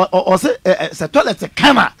o say toilet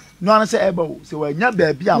kana no an say eba say we nya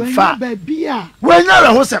ba bia amfa we nya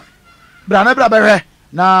re ho se bra na bra behwe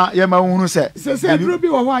na ye ma hunu say dro bi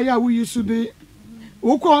wo ho aya wo yisu de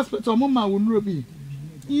wo ko hospital mo ma wo nro bi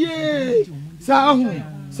yeah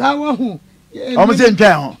Sawahu. Almost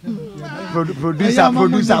down. Producer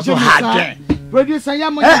so hard. Producer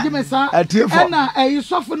Yamo Jimesa. And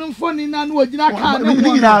softening phone in and would not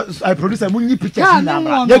I produce a moony picture.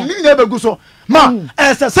 You never go so. Ma,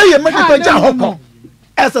 as I say, your money per jar hoko.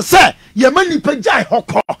 As I say, your money per jar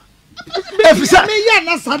hoko. If you say,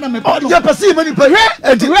 you perceive money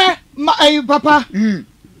per papa.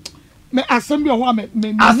 Me assembly wa me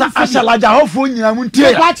asalaja hofo nyina mu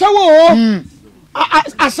ntie ba che wo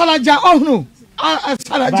asalaja ohunu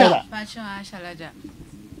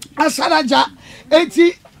asalaja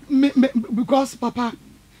enti because papa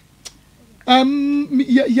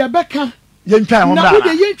ye beka ye ntwa ho bra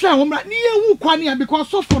na ye ntwa ho bra ni ye wu kwane ya because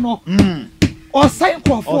sofo no o sign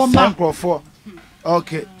crofo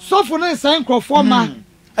okay sofo no sign crofo ma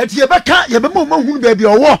enti ye beka ye be mo hunu ba bi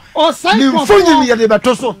owo ni mfonyi ye de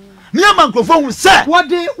beto so ni ama microphone say what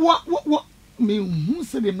me hu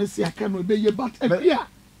se de mesi aka no be ye but afia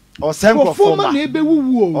o senko na ebe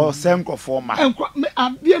wuwu o senko forma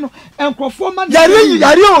ade no enkrofo ma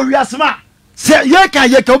yare o wiasema se ye kan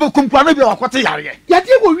ye ka obekum kwa no bi wakote yare yade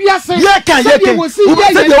wo wiase ye kan ye kan wo se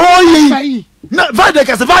de o yi na vida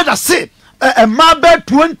ka se vida se mabel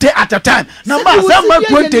 20 at a time na ma sama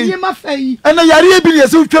 20 ena yare bi ne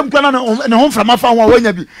se twam kwa na ne ho mframa fa ho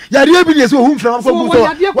wanya bi yare bi ne se ho mframa fa bu so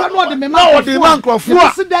na o de man krofo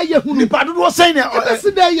a ni padu do sen ne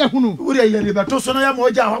se da ye hunu wo de yare ba to so na ya mo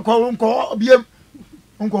ja akwa nko biem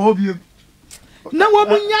nko ho biem na wo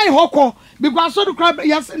munyai hokọ because so the crab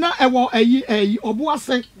yes na ewo ayi obo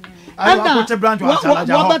ase ana wo branch wa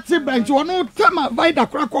salaja ho wo beti branch wo no tema vida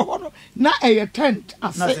krakọ ho no na eye tent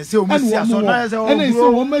ase na se o mesi aso na se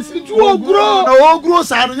o mesi tu ogro na ogro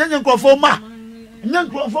sa no nyenye nkrofo ma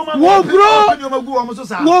wo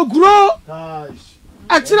gro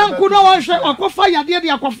atira nku na wo hwe akofa yade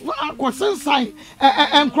de akosensan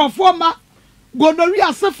nkrofo ma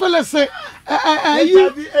gonorrhea syphilis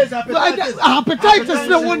hepatitis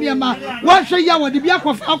na woni ma wa hwe ya wodi bi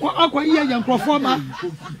akwa iya ya nkrofo ma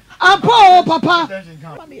apo papa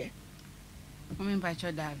omen ba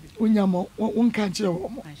chodabi unyamo wonka kire wo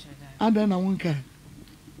mo ada na wonka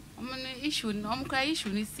omen issue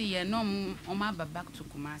ni see ye no oma back to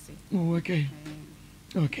kumasi. Oh, okay.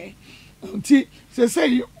 Okay. Auntie,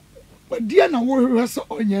 say dia na wo hwe so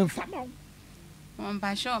onye mfama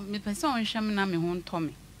ba sure me person hwem na me ho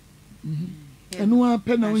ntomi enu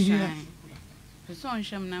apɛ na ohia person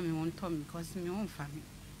hwem na me ho ntomi because me ho mfami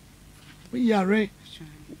we are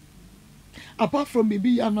apart from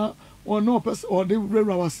maybe yana or no person or the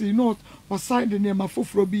rera was not was signed in ma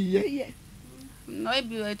foforo bi ye no e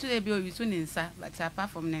bi to e bi o so nsa but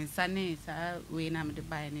apart from nsa ne sa we na me de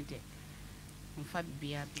buy ne de mfa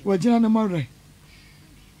bibia bi wajina ne more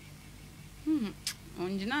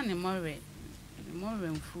onjina ne more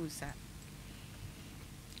mfusa.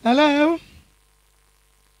 Hello.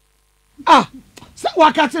 Ah, sa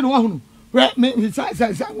wakati no wahunu. Me sa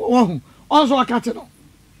wahunu. Also wakati no.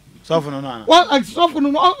 Sofu no na. What sofu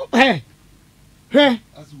no hey.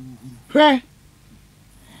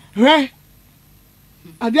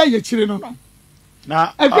 Adia ye chire no no.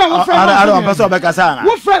 Na ara on person be kasa na.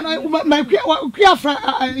 Wo friend my kwia friend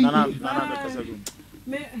na be kasa go.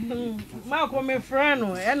 Ma ko me friend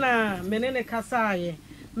no e na menene kasaye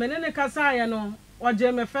no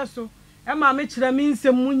oje me feso e ma me kire me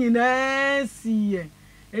nsem mu nyina siye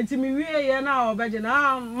enti me wie ye na obeje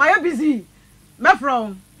na ma ya busy me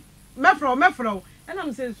from e na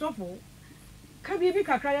me say sofo ka bibi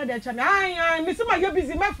kakra ya de cha na ai me se ma ya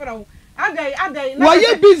busy me from adai why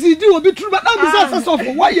you busy do obi true but now be say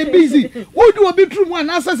sofo why you busy who do obi true one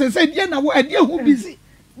answer say dia na wo e dia who busy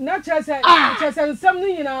na chese nsem no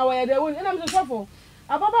nyina wa yede won ina me sofo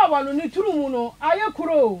ababa wa no ni turu mu no aye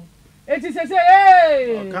kuro eti sese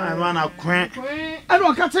kan ma na kwen eno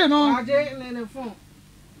akate no ade ne phone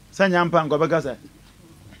sanya mpa ngo bega say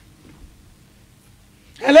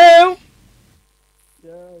hello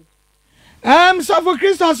yes sofo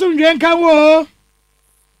Christo so ndwen kan wo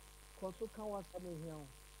ko so kan wa sabe hia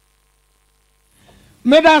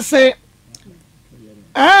me da say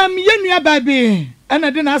yenua baby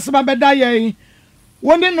ena de na aseba beda ye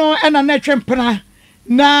wonde no ena na twempena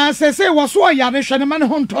na sese wo so yare hwe ne ma ne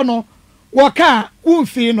ho nto no wo ka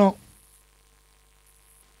wonfi no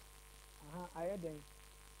ayeden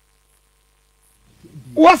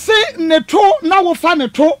wo se ne to na wo fa ne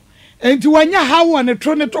to enti wanya ha wo ne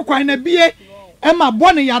to kwan na bie e ma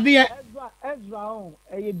bo ne yade Ezra on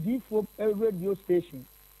a default radio station.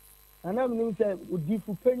 And I'm going to say,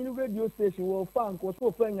 default penny radio station will find what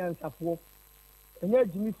will find answer for. And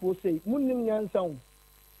yet, Jimmy for say, Munnim Yansan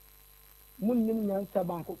Munnim Yansa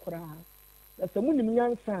Banco Cra. That's a Munnim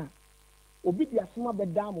Yansa. Obidia Sma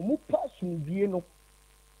Bedam, more person, Vieno,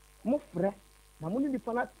 more fresh. Mamuni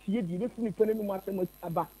Pana Tia, the different penny matter much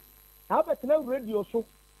about. How about no radio so?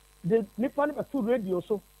 The Nippon of 2 radio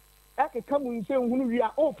so. I can come and say, when we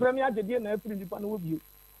are all premier, the dinner every Nippon of you.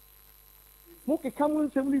 Moke come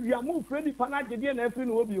and say, we are more ready for not the dinner every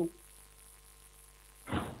of you.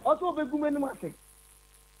 Also, the woman market.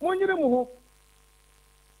 When you remove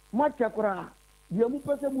Machakra, the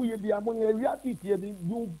Mupasa, we be among a reality,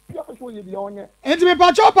 you show you the honor. And to be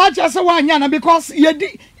patch as a one yana because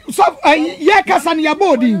yakas and your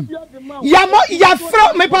body. Yamo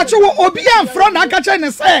Yafro, me pacho Obian from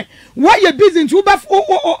Akacha say, why you busy to buff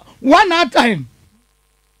 1 at time?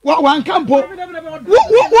 What one campo?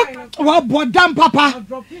 What bodam papa?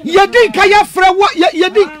 You think I fra what you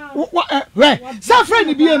think? Where?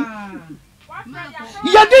 Safran be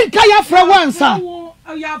you think I fra one, sir?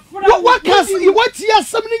 What can what you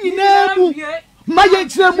something in there? My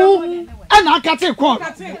examu and I can't take call.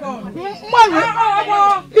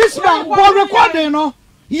 It's my boy recording, no?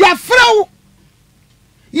 Ya fro.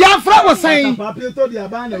 Yafra was saying, Yafra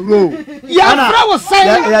was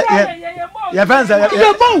saying, your friends are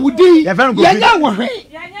your mom would be your friend.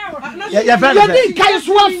 Your friend can't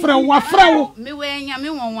swap from Wafra. Me when you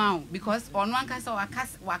mean because on one case or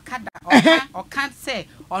Wakada or can't say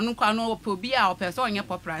or no Pobia or person your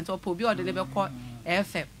pop or Pobia or the never call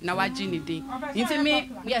FM. Now I Ginny D. Into me,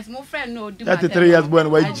 yes, more friend no 33 years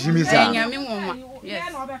born why Jimmy said.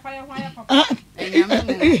 Yes.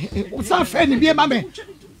 What's our friend be a mammy?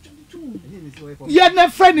 You're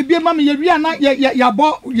not friend be a mammy, you're not your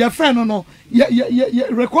bought your friend or no. You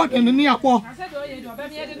record in the near ball.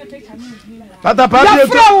 But the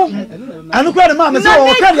I look at the man and say,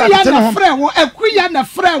 oh, can you friend or a queen and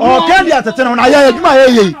friend or can you at the town? I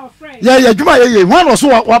one or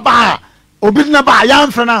so what bar or bidden about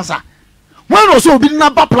young friends. One or so bidden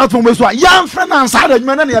about platform with what young friend answered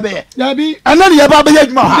man and your bear. Yabi, and then your baby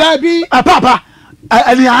Yabi, a papa,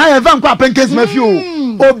 and I have vampire and kiss my few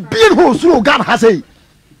or being who through God has a.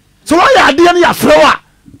 So why are you flower?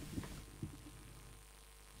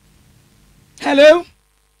 Hello?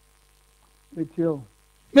 It's you.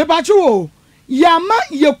 Me bachu yama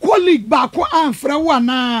ye colleague bako amfra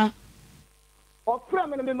wana. O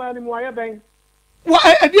friend me man mu aye ben. Wa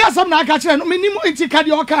dia sam na aka kire no menimu enti ka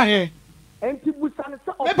de oka he. Enti busane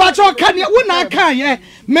se me bachu ka ne wo na aka he.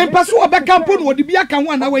 Me mpaso obeka mpo no odi bia ka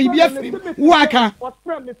ho na wa ibi afrim. Wo aka. O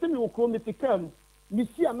friend me se me okro me tikam. Me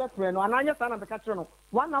si a me friend no ananya sa na beka kire no.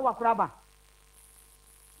 1 hour kraba.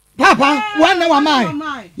 Papa, 1 hour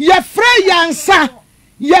mai. Ye frey yansa.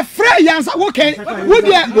 Ye frey yansa. Okay. Would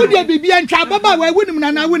ye be ntwa baba we wunim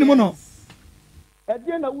na na wunim no.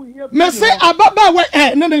 Me say ababa we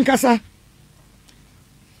no nkasa.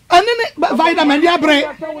 Anene vitamin dia bre.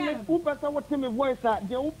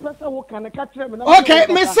 Okay,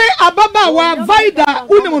 me say ababa wa vida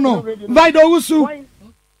wunim no. Vida wusu.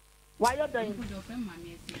 Why you then?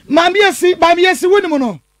 Mamiesi wunim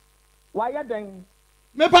no. Why you then?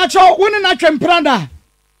 Me pacho woni na twempranda.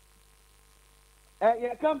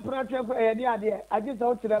 You come pranda for e dia dia. I just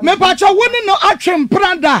out to them. Me pacho woni no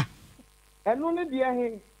atwempranda. Eno ne dia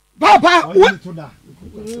he. Papa, woni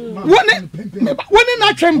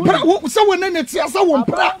na twempra so woni ne tia so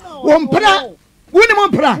wompra. Woni mo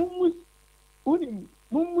mpra. Woni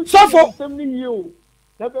Sofo.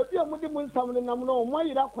 Na baby amudi mo nsam ne nam no mo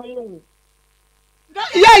yira kwan yo.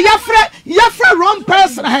 Yeah, your friend wrong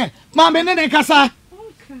person. Hey, mama ne kasa.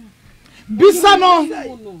 Bisa no.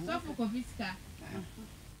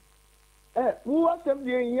 Who was them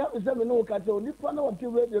here? Some no cattle. Nipa na wati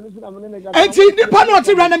radio no na me ne kasa. Enti nipa na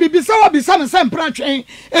wati radio na bisa wa bisa me sem pratwen.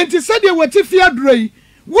 Enti se de wati fi adroi.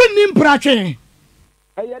 Woni mpratwen.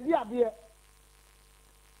 Eye di ade.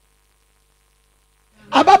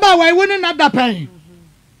 Ababa wai woni na dapen.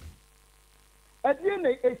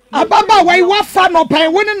 Ababa wai wafa no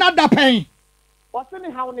pen woni na dapen. What's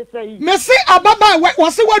any how they say? Me say ababa why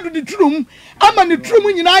say wadu di trum ama ni trum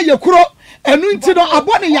nyina ye kuro enu nti no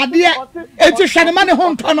abone yade enti hwene ma ne ho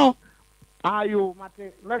nto no ayo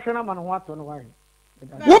mate me hwene ma ne ho ato no wai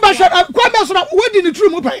wo ba hwene kwa me so na wadi ni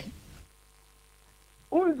trum pen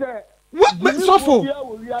unze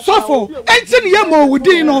sofo enti ne ye mo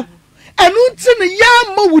wudi no enu nti ne ya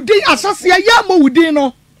mo wudi asase ya mo wudi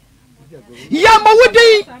no ya mo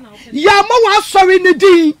wudi ya mo wa sorry ne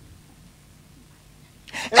din.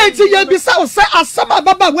 Enti ye bisa o se asama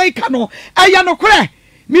baba we ka no eya no kure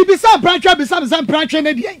mi bisa branche bisa branche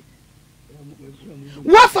ne die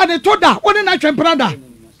wa fa ne toda woni na twempranda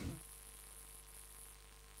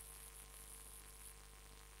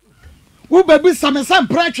wo be bisa me sam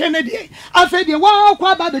branche ne die afa die wa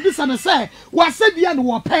kwa ba be bisa me se wa se die no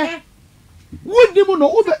wo pe wodi mu no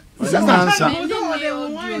wo be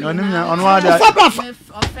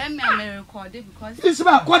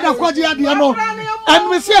Isba kwada kwaji ade no and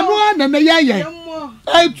we say no na me yeye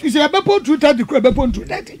you say be pon 230 kro be pon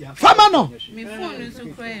 230 fama no me phone so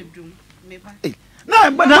kro edum me ba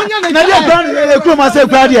na ye brand e kro ma say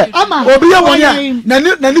kra de obi ye wonya na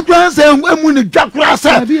ni kra say emu ni dwa kra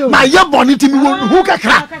say ma ye boni timi hu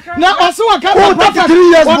kakra na oso wa ka prophet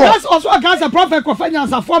 3 years ago oso wa ka prophet ko fanya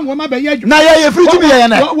sa form wo ma be ye na ye free timi ye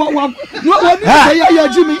na ye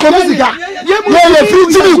jimi komisika ye free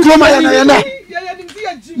timi kro ma ye na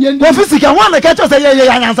ofisika wan na ka cho say ye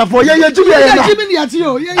anyansa for ye jimi ye na jimi ni ati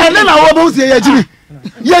o ene na wo bo say ye jimi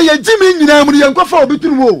ye jimi nyina mu ye nkofa obi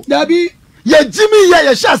tunu wo dabi ye jimi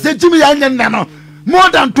ye sha say jimi ya nyenna no more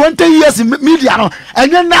than 20 years media no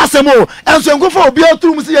enye na asemo enso nkofa obi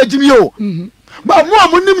aturu say ye jimi o ba mo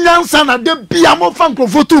amunim nyansa na de bia mo fa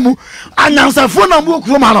nkrofo tumu anyansafo na mo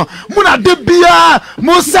kroma no mo na de bia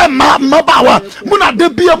mo se ma bawa mo na de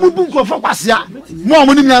bia mo bu nkrofo kwasea mo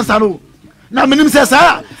amunim nyansa no na minim se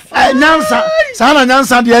sa nyansa sa na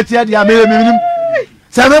nyansa de atia de minim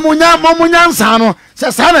se me mo nyansa no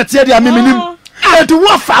se sa na tie de minim etu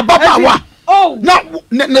wo fa baba wa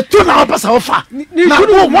na ne to na pasa wo fa na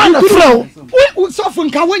wo wan na flow so fun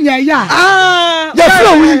ka wonya ya ya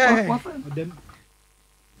flow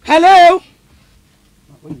hello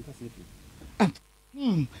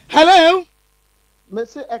hello me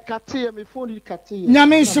say ekate me phone kate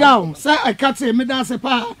nyame nshraw say ekate me dan se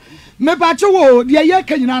pa me ba che wo de ye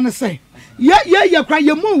ka nyina ne say ye kwa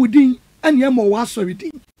ye mo wudin ane mo wa sori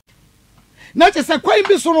din na che se kwan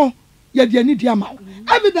bi so no ye de ani dia ma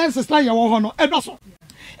evidence is like ye wo ho no e do so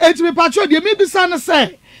enti me pa che de me bi sa ne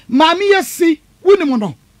say mami ye si wunim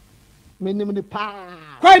no me nim ni pa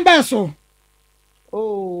kwan ba so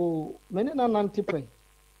oh me ne na nanti pen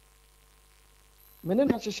me ne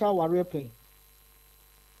na shisha ware pen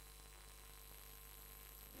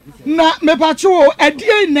na me pa che wo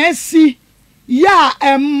edie na si ya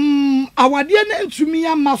awade na ntumi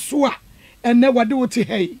ya maso a ene wade wo te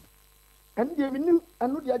hei and de ni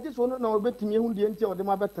anu de age so no na obetimi hu de ntia ode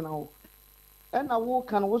ma betena ho ena wo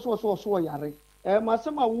kan wo so yare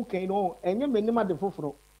masema wo kan no enye menim ade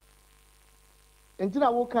foforo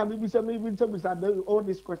entina wo kan bi bisa all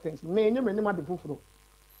these questions me enye menim ade foforo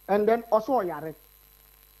and then also yare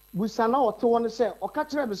busa na oto won se oka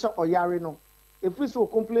kire be se oyare no if we so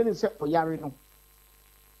complaining se oyare no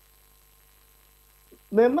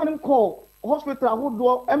me man call hospital ho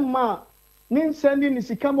do emma nin sending ni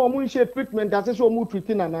sika mo mun share treatment as so mu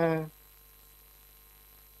treating na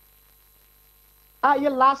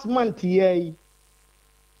last month here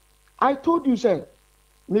I told you sir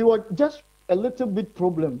me was just a little bit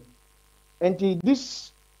problem and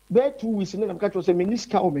this there 2 weeks in catch was say me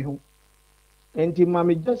niska o me ho and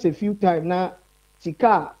mommy just a few time na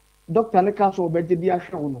sika doctor na ka so obede bi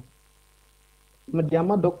ahwe no me dia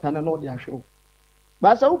ma doctor na no dia ahwe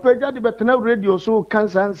ba sa wo pagya de betena radio so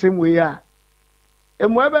cancer nsem we ya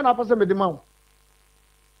emu ebe na pose me de ma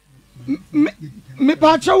me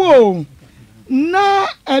pa chawo na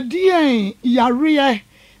adien yare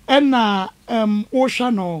na o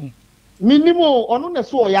hwa no minimo ono na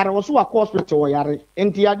so yare wo so akọ hospital wo yare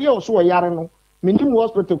enti ade wo so yare no minimo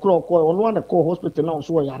hospital kro ko ono na ko hospital na wo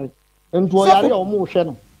so yare enti wo yare o mo hwe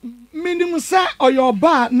no minimum sa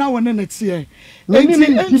oyoba na wona na tie enti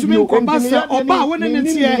entumi nkoba sa oba wona na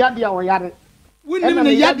tie yade a wo yare wonim na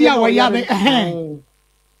yade a wo yare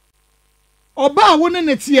oba wona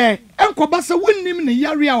na tie enkoba sa wonim na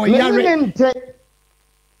yare a wo yare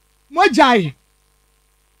mojai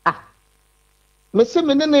me se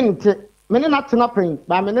me ne nte me ne na tena pen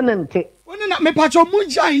ba me ne nte wona na me pacho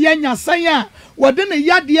mojai ya nyasan a wode na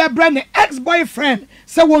yade a bra ne ex boyfriend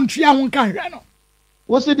se wontria ho kan hwe no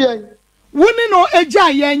what's it there? Wouldn't know a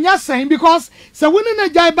jay, yeah, saying because so wouldn't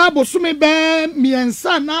a jay Bible sumi bear me and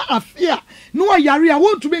son na Afia. No, Yari, I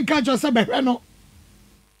want to be catch us a bereno.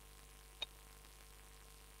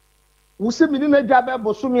 Who said me in a jay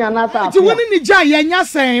Bible sumi and not to winning the jay, yeah,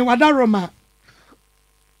 saying what that Roma.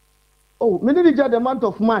 Oh, me did the month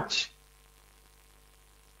of March.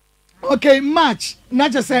 Okay, March,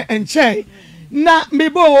 not just say and che. Na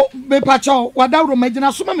mebo be pacho wada ro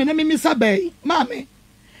magina so me na me misa bay mame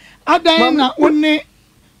adan na woni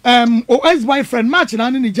o ex boyfriend match na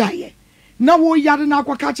ni jaye na wo yare na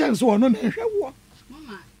akwaka chance wo no na hwe wo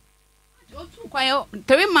mama o tu kwayo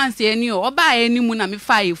 3 months eni o oba eni mu na me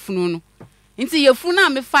fa yefunu no nti yefunu na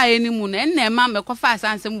me fa eni mu na enna ma me ko fa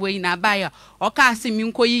sansem wo yi na ba ya o ka ase mi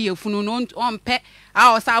nkoyi yefunu no on pe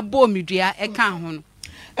a o sa bo medua e ka ho no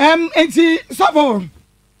enti so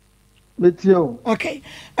okay.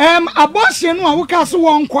 Abortion no wo ka so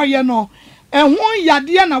won koye no ehun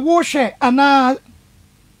yade na wo hwe ana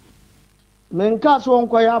men ka so won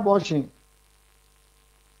koye abortion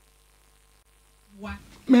wa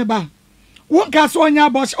meba wo ka so nya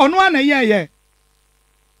abortion ono ana ye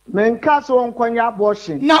men ka so won koye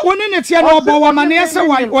abortion na woni ne tie no obo wa mane ese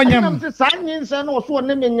wa onyam sanyin se no so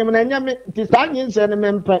ne menyem na nyame ti sanyin se ne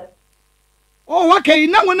mempe oh okay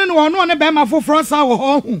na woni ne ono ne be ma foforo sa wo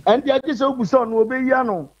ho and the age so buso no obeya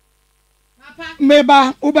no papa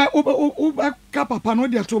meba uba ka papa no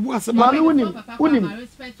de to bu ase ma unim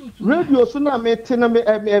radio so na me te na me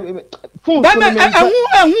phone so me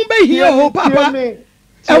ehun be hie ho papa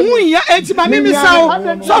ehun ya enti ma mi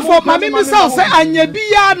sa so for ma mi sa say anya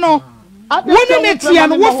biya no woni ne tie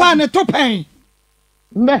no wo fa ne to pen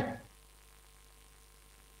me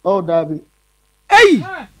oh dabi hey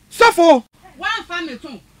so for one family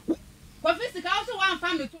too. Kofi sika also one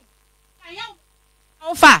family too. Anya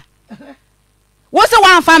ofa. What's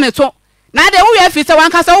one family too? Na de wo ye fi say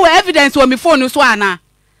one kasa wo evidence wo me phone so ana.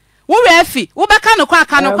 wo refi wo beka no kwa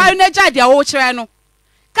aka no kwa na gya dia wo kire no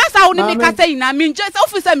kasa wo ni me kasa ina me nje se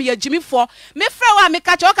ofisa me yagimifo me frɛ wa me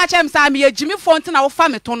kacha o kacha me sa me yagimifo ntina wo fa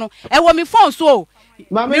me to no e wo me phone so o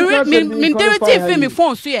me dirty fi me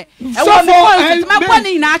phone so ye e wo me phone ma kwa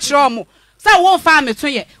ni na akire omo sa wo fa me to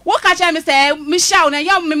ye wo kacha me se me sha na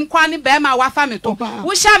ya me kwa ni be ma wa fa me to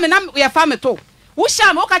wo sha me na ye fa me to wo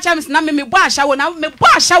sha me wo kacha me na me bo ahya wo na me bo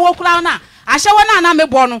ahya wo kula na ahya wo na me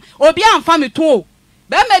bo no obi amfa me to o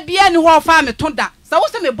be ma bia ni ho fa me to da sa wo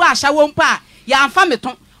se me bo ahya wo mpa ya amfa me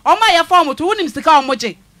to Oma ya form to wonim sika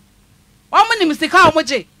omoje. Omo nim sika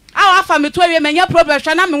omoje. Awa afa me to awie menya problem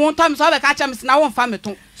hwa na me won to me so be ka cha me na won fa me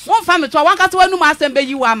to. Won fa me to wan ka to anu ma asem be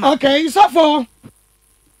yi wa ma. Okay, so for.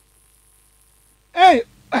 Hey,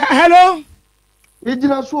 hello.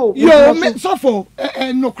 Ejina so. Yo, me so for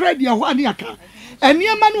no credit ya ho ani aka.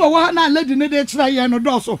 Eniema no wo na lady ne de kira ye no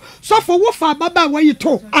do so. So for wo fa baba wa yi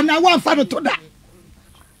to ana wa fa no to da.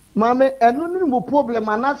 Mame, eno ni mo problem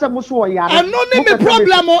anase mo so yare. Eno ni me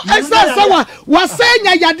problem o esa sawa wa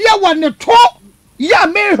senya yade wa ne to ya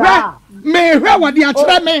mehwe wa de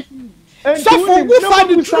akere me. So for wo fa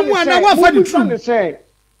the trum ana wa fa the trum.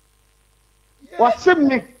 Wa sim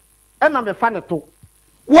ni ena me fa ne to.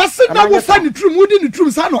 Wa se na wo fa the trum wo di the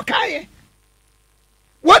trum sa no kae.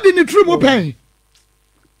 What di the trum wo pen?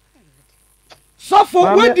 So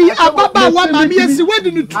for wo di ababa wa mami esi wo di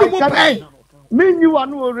the trum wo pen? Me you are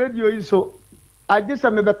no radio is so I just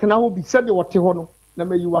am betena ho bi said what ho no na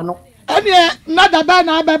me you are no ene nada ba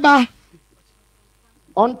na ababa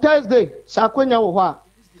on Thursday sakwenya wo ho a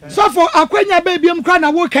so for akwenya ba biem kra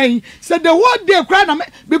na wo kan said the whole day kra na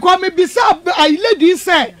because me bisa I lady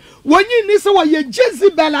say wonyi ni say wo ye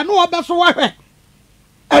Jezebel na wo be so wo hwe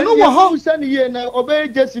eno wo ho say ni ye na obey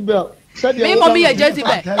Jezebel said me mo me ye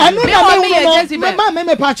Jezebel eno na me ye Jezebel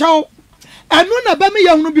me pa chawo enu na ba me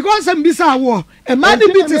yahunu because am bisa wo e ma de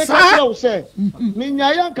bi ti sa me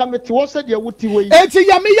nyaya nka me te wo se de wuti we eti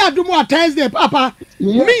ya me yadum a Thursday papa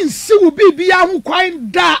me nsi wo bibia ho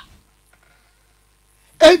kwan da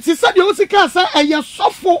enti se de osika sa eye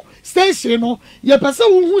sofo station no ye pese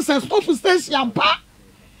wo hu se sofo station pa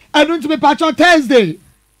enu nti me pa cho Thursday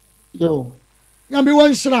yo ya me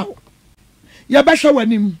won shira ye ba hwe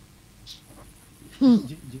wanim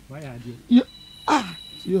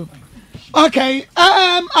yo okay,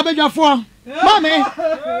 abejafo.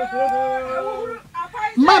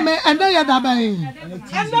 Mame, and then ya dabai.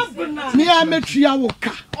 Me a metria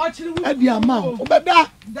woka. Edi ama. Obeda.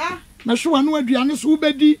 Na sho anu aduane so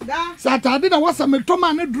ubedi. Saturday na wasa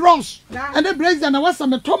metoma ne dross. And the brazen na wasa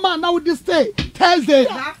metoma na would stay. Thursday.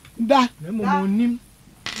 Da. Nemonim.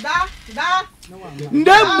 Da.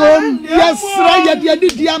 Ndemom yesra ya de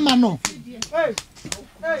di ama no.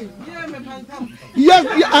 Yes,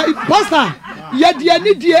 pastor.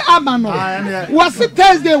 Yadi die amano. Was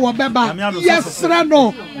Thursday wo beba. Yes,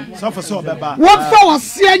 no. So for so beba. What for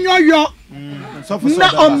was yo. Na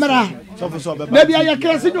omra. So for so beba. Maybe I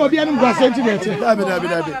can see no be any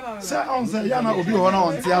Dabi. Say on say ya na obi ho na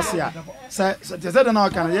on ti ase a. Say say na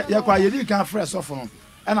kan ya kwa yedi kan fresh so for no.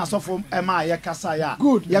 And I saw from Emma, ya kasa ya.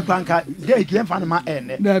 Good. Ya kwanka dey kien fa ne ma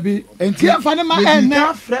ene. Dabi. Kien fa ne ma ene.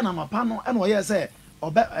 Ya friend na mapa no and we say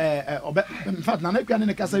obe in fact na nakwa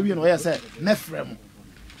ne kasa wi no we say me frem.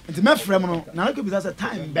 Nti me frem no na nakwa bi say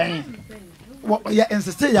time ben. Ya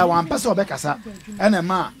insist ya wan pese obe kasa. Ene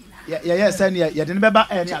ma ya say ne ya de ne beba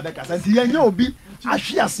ene abe kasa. Nti ya nya obi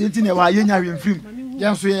ahwe ase nti ne wa ya nya hwemfrim.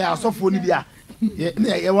 Ya nso ya asofo ni bia.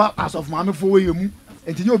 Ya wa asofo ma me fo we yemu.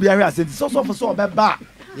 Nti nya obi ahwe ase nti so for obe ba.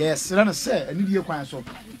 Yes, run a say, and you can so.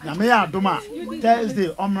 Now, may I do my Thursday,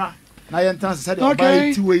 Omra, Nayan said,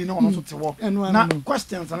 okay, 2 way, no, not to walk. And now,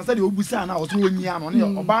 questions, and I said, you will be saying, I was 2 years on your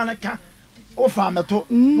Obanaka, or farmer to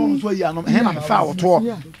no, so you are not hand on the foul talk.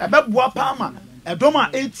 A bad boy palmer, a doma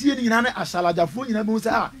 18 in an Ashalajafu in a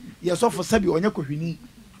busa, yes, for Sabi on your cohini.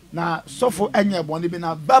 Now, so for any one, even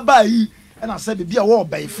a babai, and I said, be a war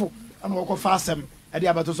by foot, and walk fast them at the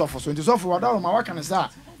abatos office. So it is off what out of my work and say.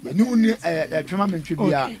 New tournament tribute.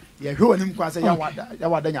 Ya who and him quite say Yawada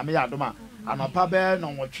Yamia Doma. I'm a pabe,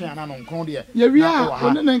 no more train and on Condia. Yeah, we are.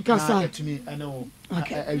 And then Kasa to me, I know.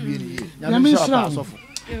 I really.